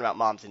to learn about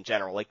moms in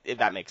general. Like, if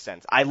that makes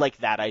sense. I like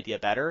that idea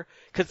better.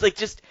 Cause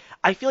like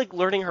I feel like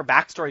learning her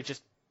backstory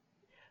just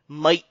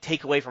might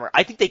take away from her.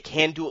 I think they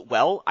can do it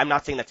well. I'm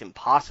not saying that's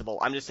impossible.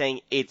 I'm just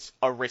saying it's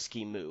a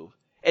risky move.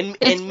 And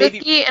maybe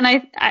risky, and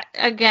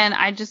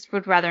I just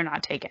would rather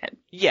not take it.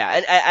 Yeah,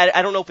 and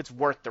I don't know if it's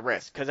worth the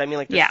risk, because I mean,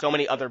 like, there's so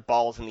many other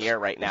balls in the air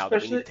right now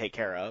that we need to take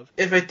care of.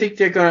 If I think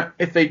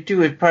if they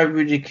do, it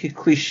probably be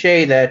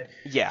cliche that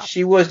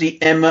she was the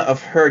Emma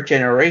of her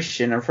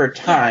generation, of her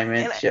time,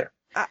 and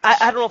I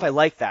don't know if I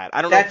like that.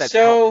 I don't know if that's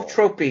so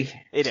helpful. tropey.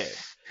 It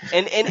is.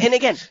 And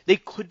again, they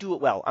could do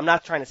it well. I'm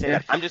not trying to say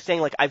that. I'm just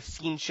saying, like, I've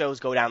seen shows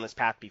go down this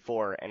path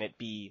before and it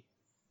be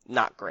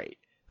not great.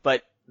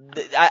 But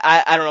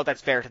I don't know if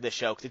that's fair to this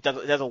show, because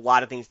it does a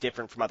lot of things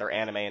different from other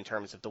anime in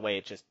terms of the way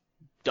it just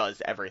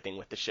does everything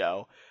with the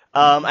show.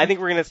 I think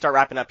we're going to start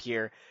wrapping up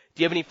here.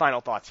 Do you have any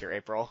final thoughts here,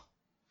 April?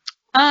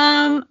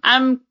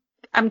 I'm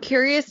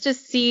curious to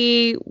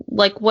see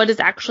like what is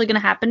actually going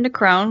to happen to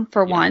Crone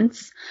for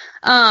once.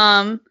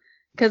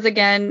 Because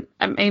again,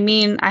 I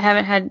mean, I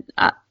haven't had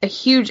a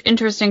huge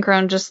interest in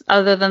Crone just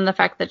other than the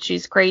fact that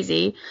she's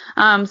crazy.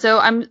 So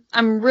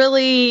I'm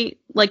really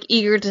like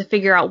eager to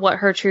figure out what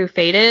her true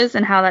fate is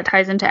and how that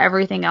ties into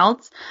everything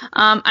else.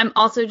 I'm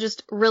also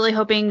just really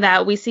hoping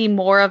that we see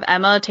more of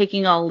Emma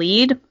taking a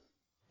lead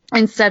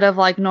instead of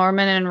like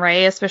Norman and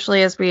Ray,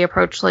 especially as we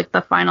approach like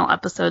the final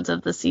episodes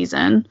of the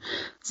season.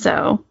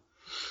 So,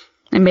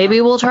 and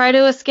maybe we'll try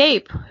to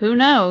escape. Who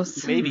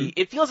knows? Maybe.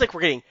 It feels like we're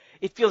getting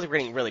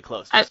really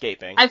close to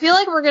escaping. I feel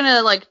like we're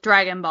gonna like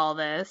Dragon Ball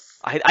this.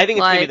 I think it's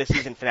gonna be the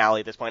season finale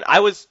at this point.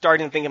 I was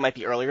starting to think it might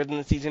be earlier than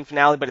the season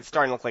finale, but it's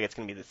starting to look like it's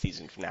gonna be the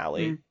season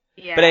finale.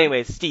 Yeah. But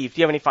anyways, Steve, do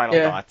you have any final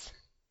thoughts?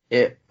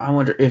 I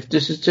wonder if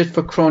this is just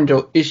for Crone,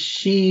 though. Is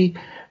she?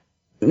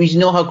 We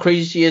know how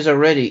crazy she is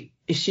already.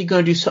 Is she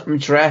going to do something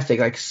drastic,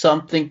 like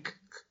something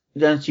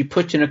that she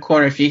puts in a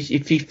corner? If she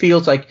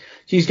feels like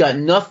she's got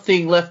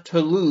nothing left to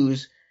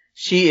lose,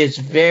 she is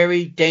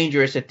very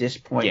dangerous at this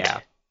point. Yeah.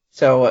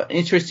 So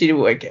interested in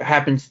what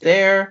happens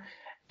there,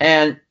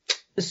 and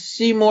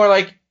see more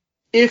like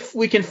if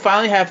we can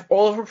finally have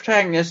all of our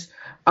protagonists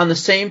on the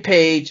same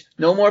page.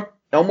 No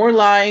more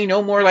lying.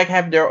 No more like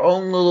having their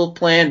own little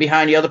plan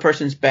behind the other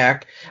person's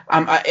back.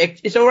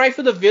 It's all right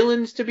for the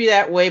villains to be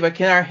that way, but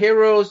can our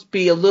heroes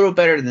be a little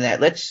better than that?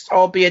 Let's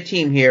all be a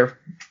team here.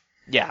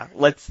 Yeah,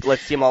 let's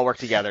see them all work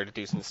together to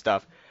do some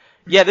stuff.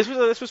 Yeah, this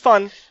was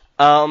fun.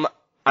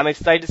 I'm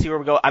excited to see where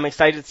we go. I'm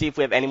excited to see if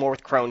we have any more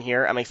with Crone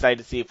here. I'm excited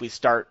to see if we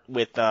start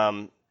with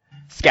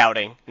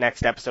scouting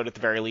next episode at the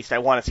very least. I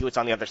want to see what's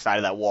on the other side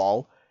of that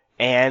wall.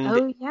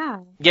 And yeah,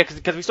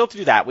 because we still have to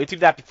do that. We have to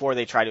do that before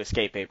they try to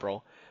escape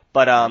April.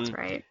 But that's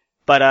right.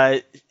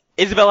 But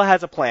Isabella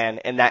has a plan,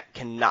 and that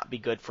cannot be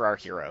good for our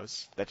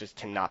heroes. That just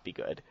cannot be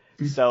good.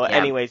 So,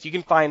 anyways, you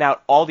can find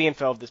out all the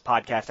info of this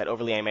podcast at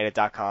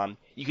overlyanimated.com.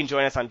 You can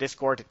join us on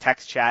Discord to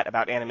text chat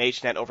about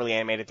animation at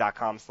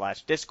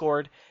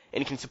overlyanimated.com/Discord.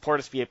 And you can support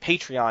us via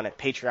Patreon at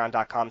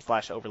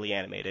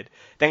patreon.com/overlyanimated.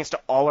 Thanks to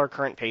all our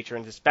current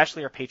patrons,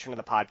 especially our patron of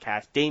the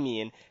podcast,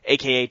 Damien,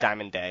 a.k.a.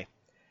 Diamond Day.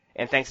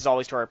 And thanks as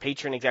always to our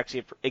patron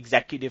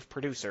executive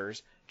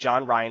producers,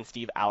 John, Ryan,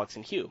 Steve, Alex,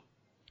 and Hugh.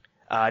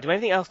 Do we have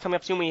anything else coming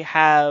up soon? We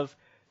have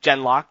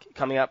Genlock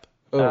coming up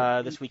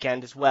this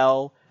weekend as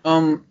well. I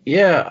don't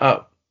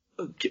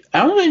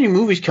know any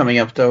movies coming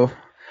up though.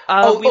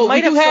 We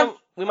might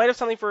have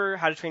something for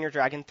How to Train Your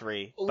Dragon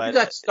 3. But we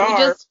got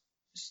Star's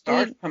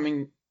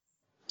coming.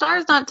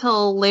 Star's not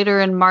till later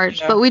in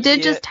March, but we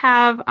did just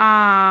have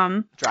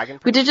Dragon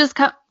Prince? We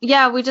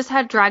just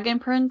had Dragon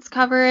Prince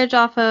coverage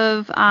off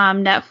of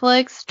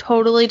Netflix.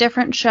 Totally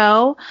different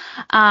show.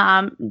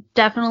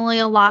 Definitely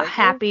a lot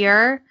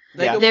happier.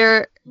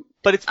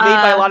 But it's made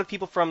by a lot of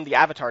people from the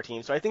Avatar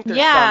team, so I think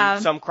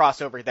there's some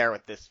crossover there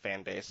with this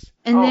fan base.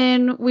 And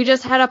then we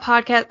just had a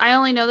podcast. I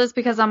only know this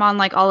because I'm on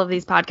like all of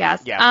these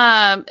podcasts.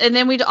 Yeah. And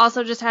then we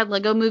also just had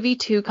Lego Movie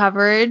 2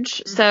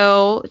 coverage,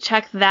 so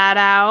check that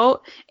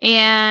out.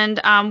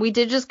 And we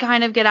did just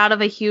kind of get out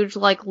of a huge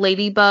like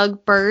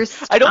Ladybug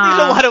burst. I don't think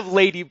there's a lot of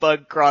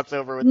Ladybug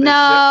crossover with this.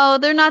 No,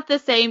 they're not the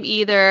same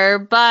either,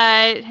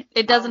 but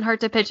it doesn't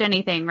hurt to pitch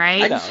anything,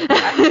 right?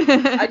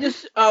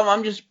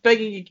 I'm just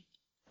begging you.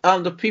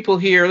 The people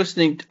here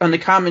listening on the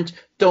comments,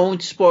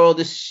 don't spoil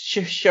this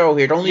show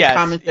here. Don't leave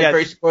comments that are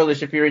very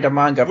spoilers if you read the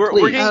manga,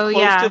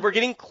 please. We're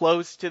getting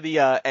close to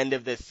the end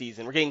of this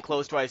season. We're getting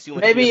close to, I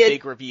assume, a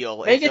big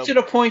reveal. Make it to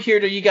the point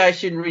here that you guys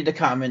shouldn't read the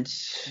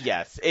comments.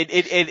 Yes.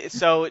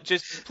 So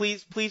just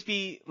please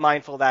be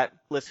mindful that,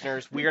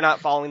 listeners, we are not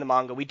following the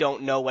manga. We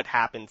don't know what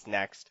happens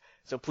next.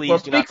 So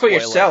please do not spoil for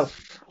yourself.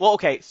 Us. Well,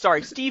 okay,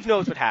 sorry. Steve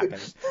knows what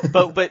happens,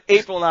 but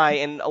April and I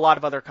and a lot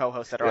of other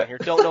co-hosts that are on here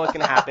don't know what's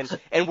going to happen,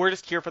 and we're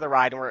just here for the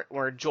ride, and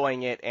we're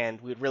enjoying it,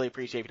 and we'd really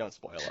appreciate if you don't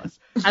spoil us.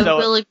 I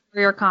really for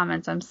your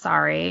comments. I'm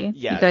sorry.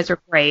 Yes. You guys are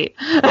great.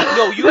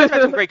 No, you guys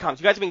have some great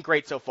comments. You guys have been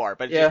great so far,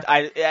 but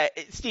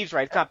Steve's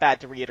right. It's not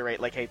bad to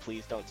reiterate, like, hey,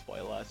 please don't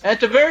spoil us.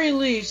 At the very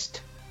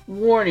least,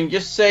 warning.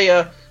 Just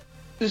say,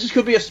 this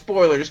could be a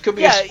spoiler. This could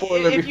be a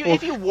spoiler.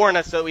 If you warn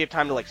us so that we have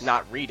time to like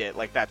not read it,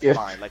 like that's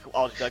fine. Like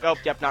I'll just be like, oh,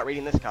 yep, not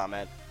reading this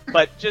comment.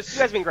 But just you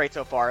guys have been great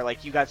so far.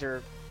 Like you guys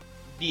are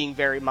being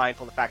very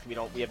mindful of the fact that we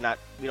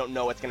don't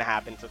know what's going to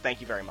happen. So thank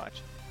you very much.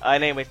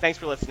 And anyway, thanks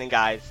for listening,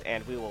 guys,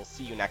 and we will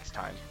see you next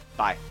time.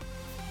 Bye.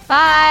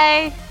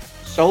 Bye.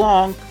 So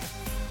long.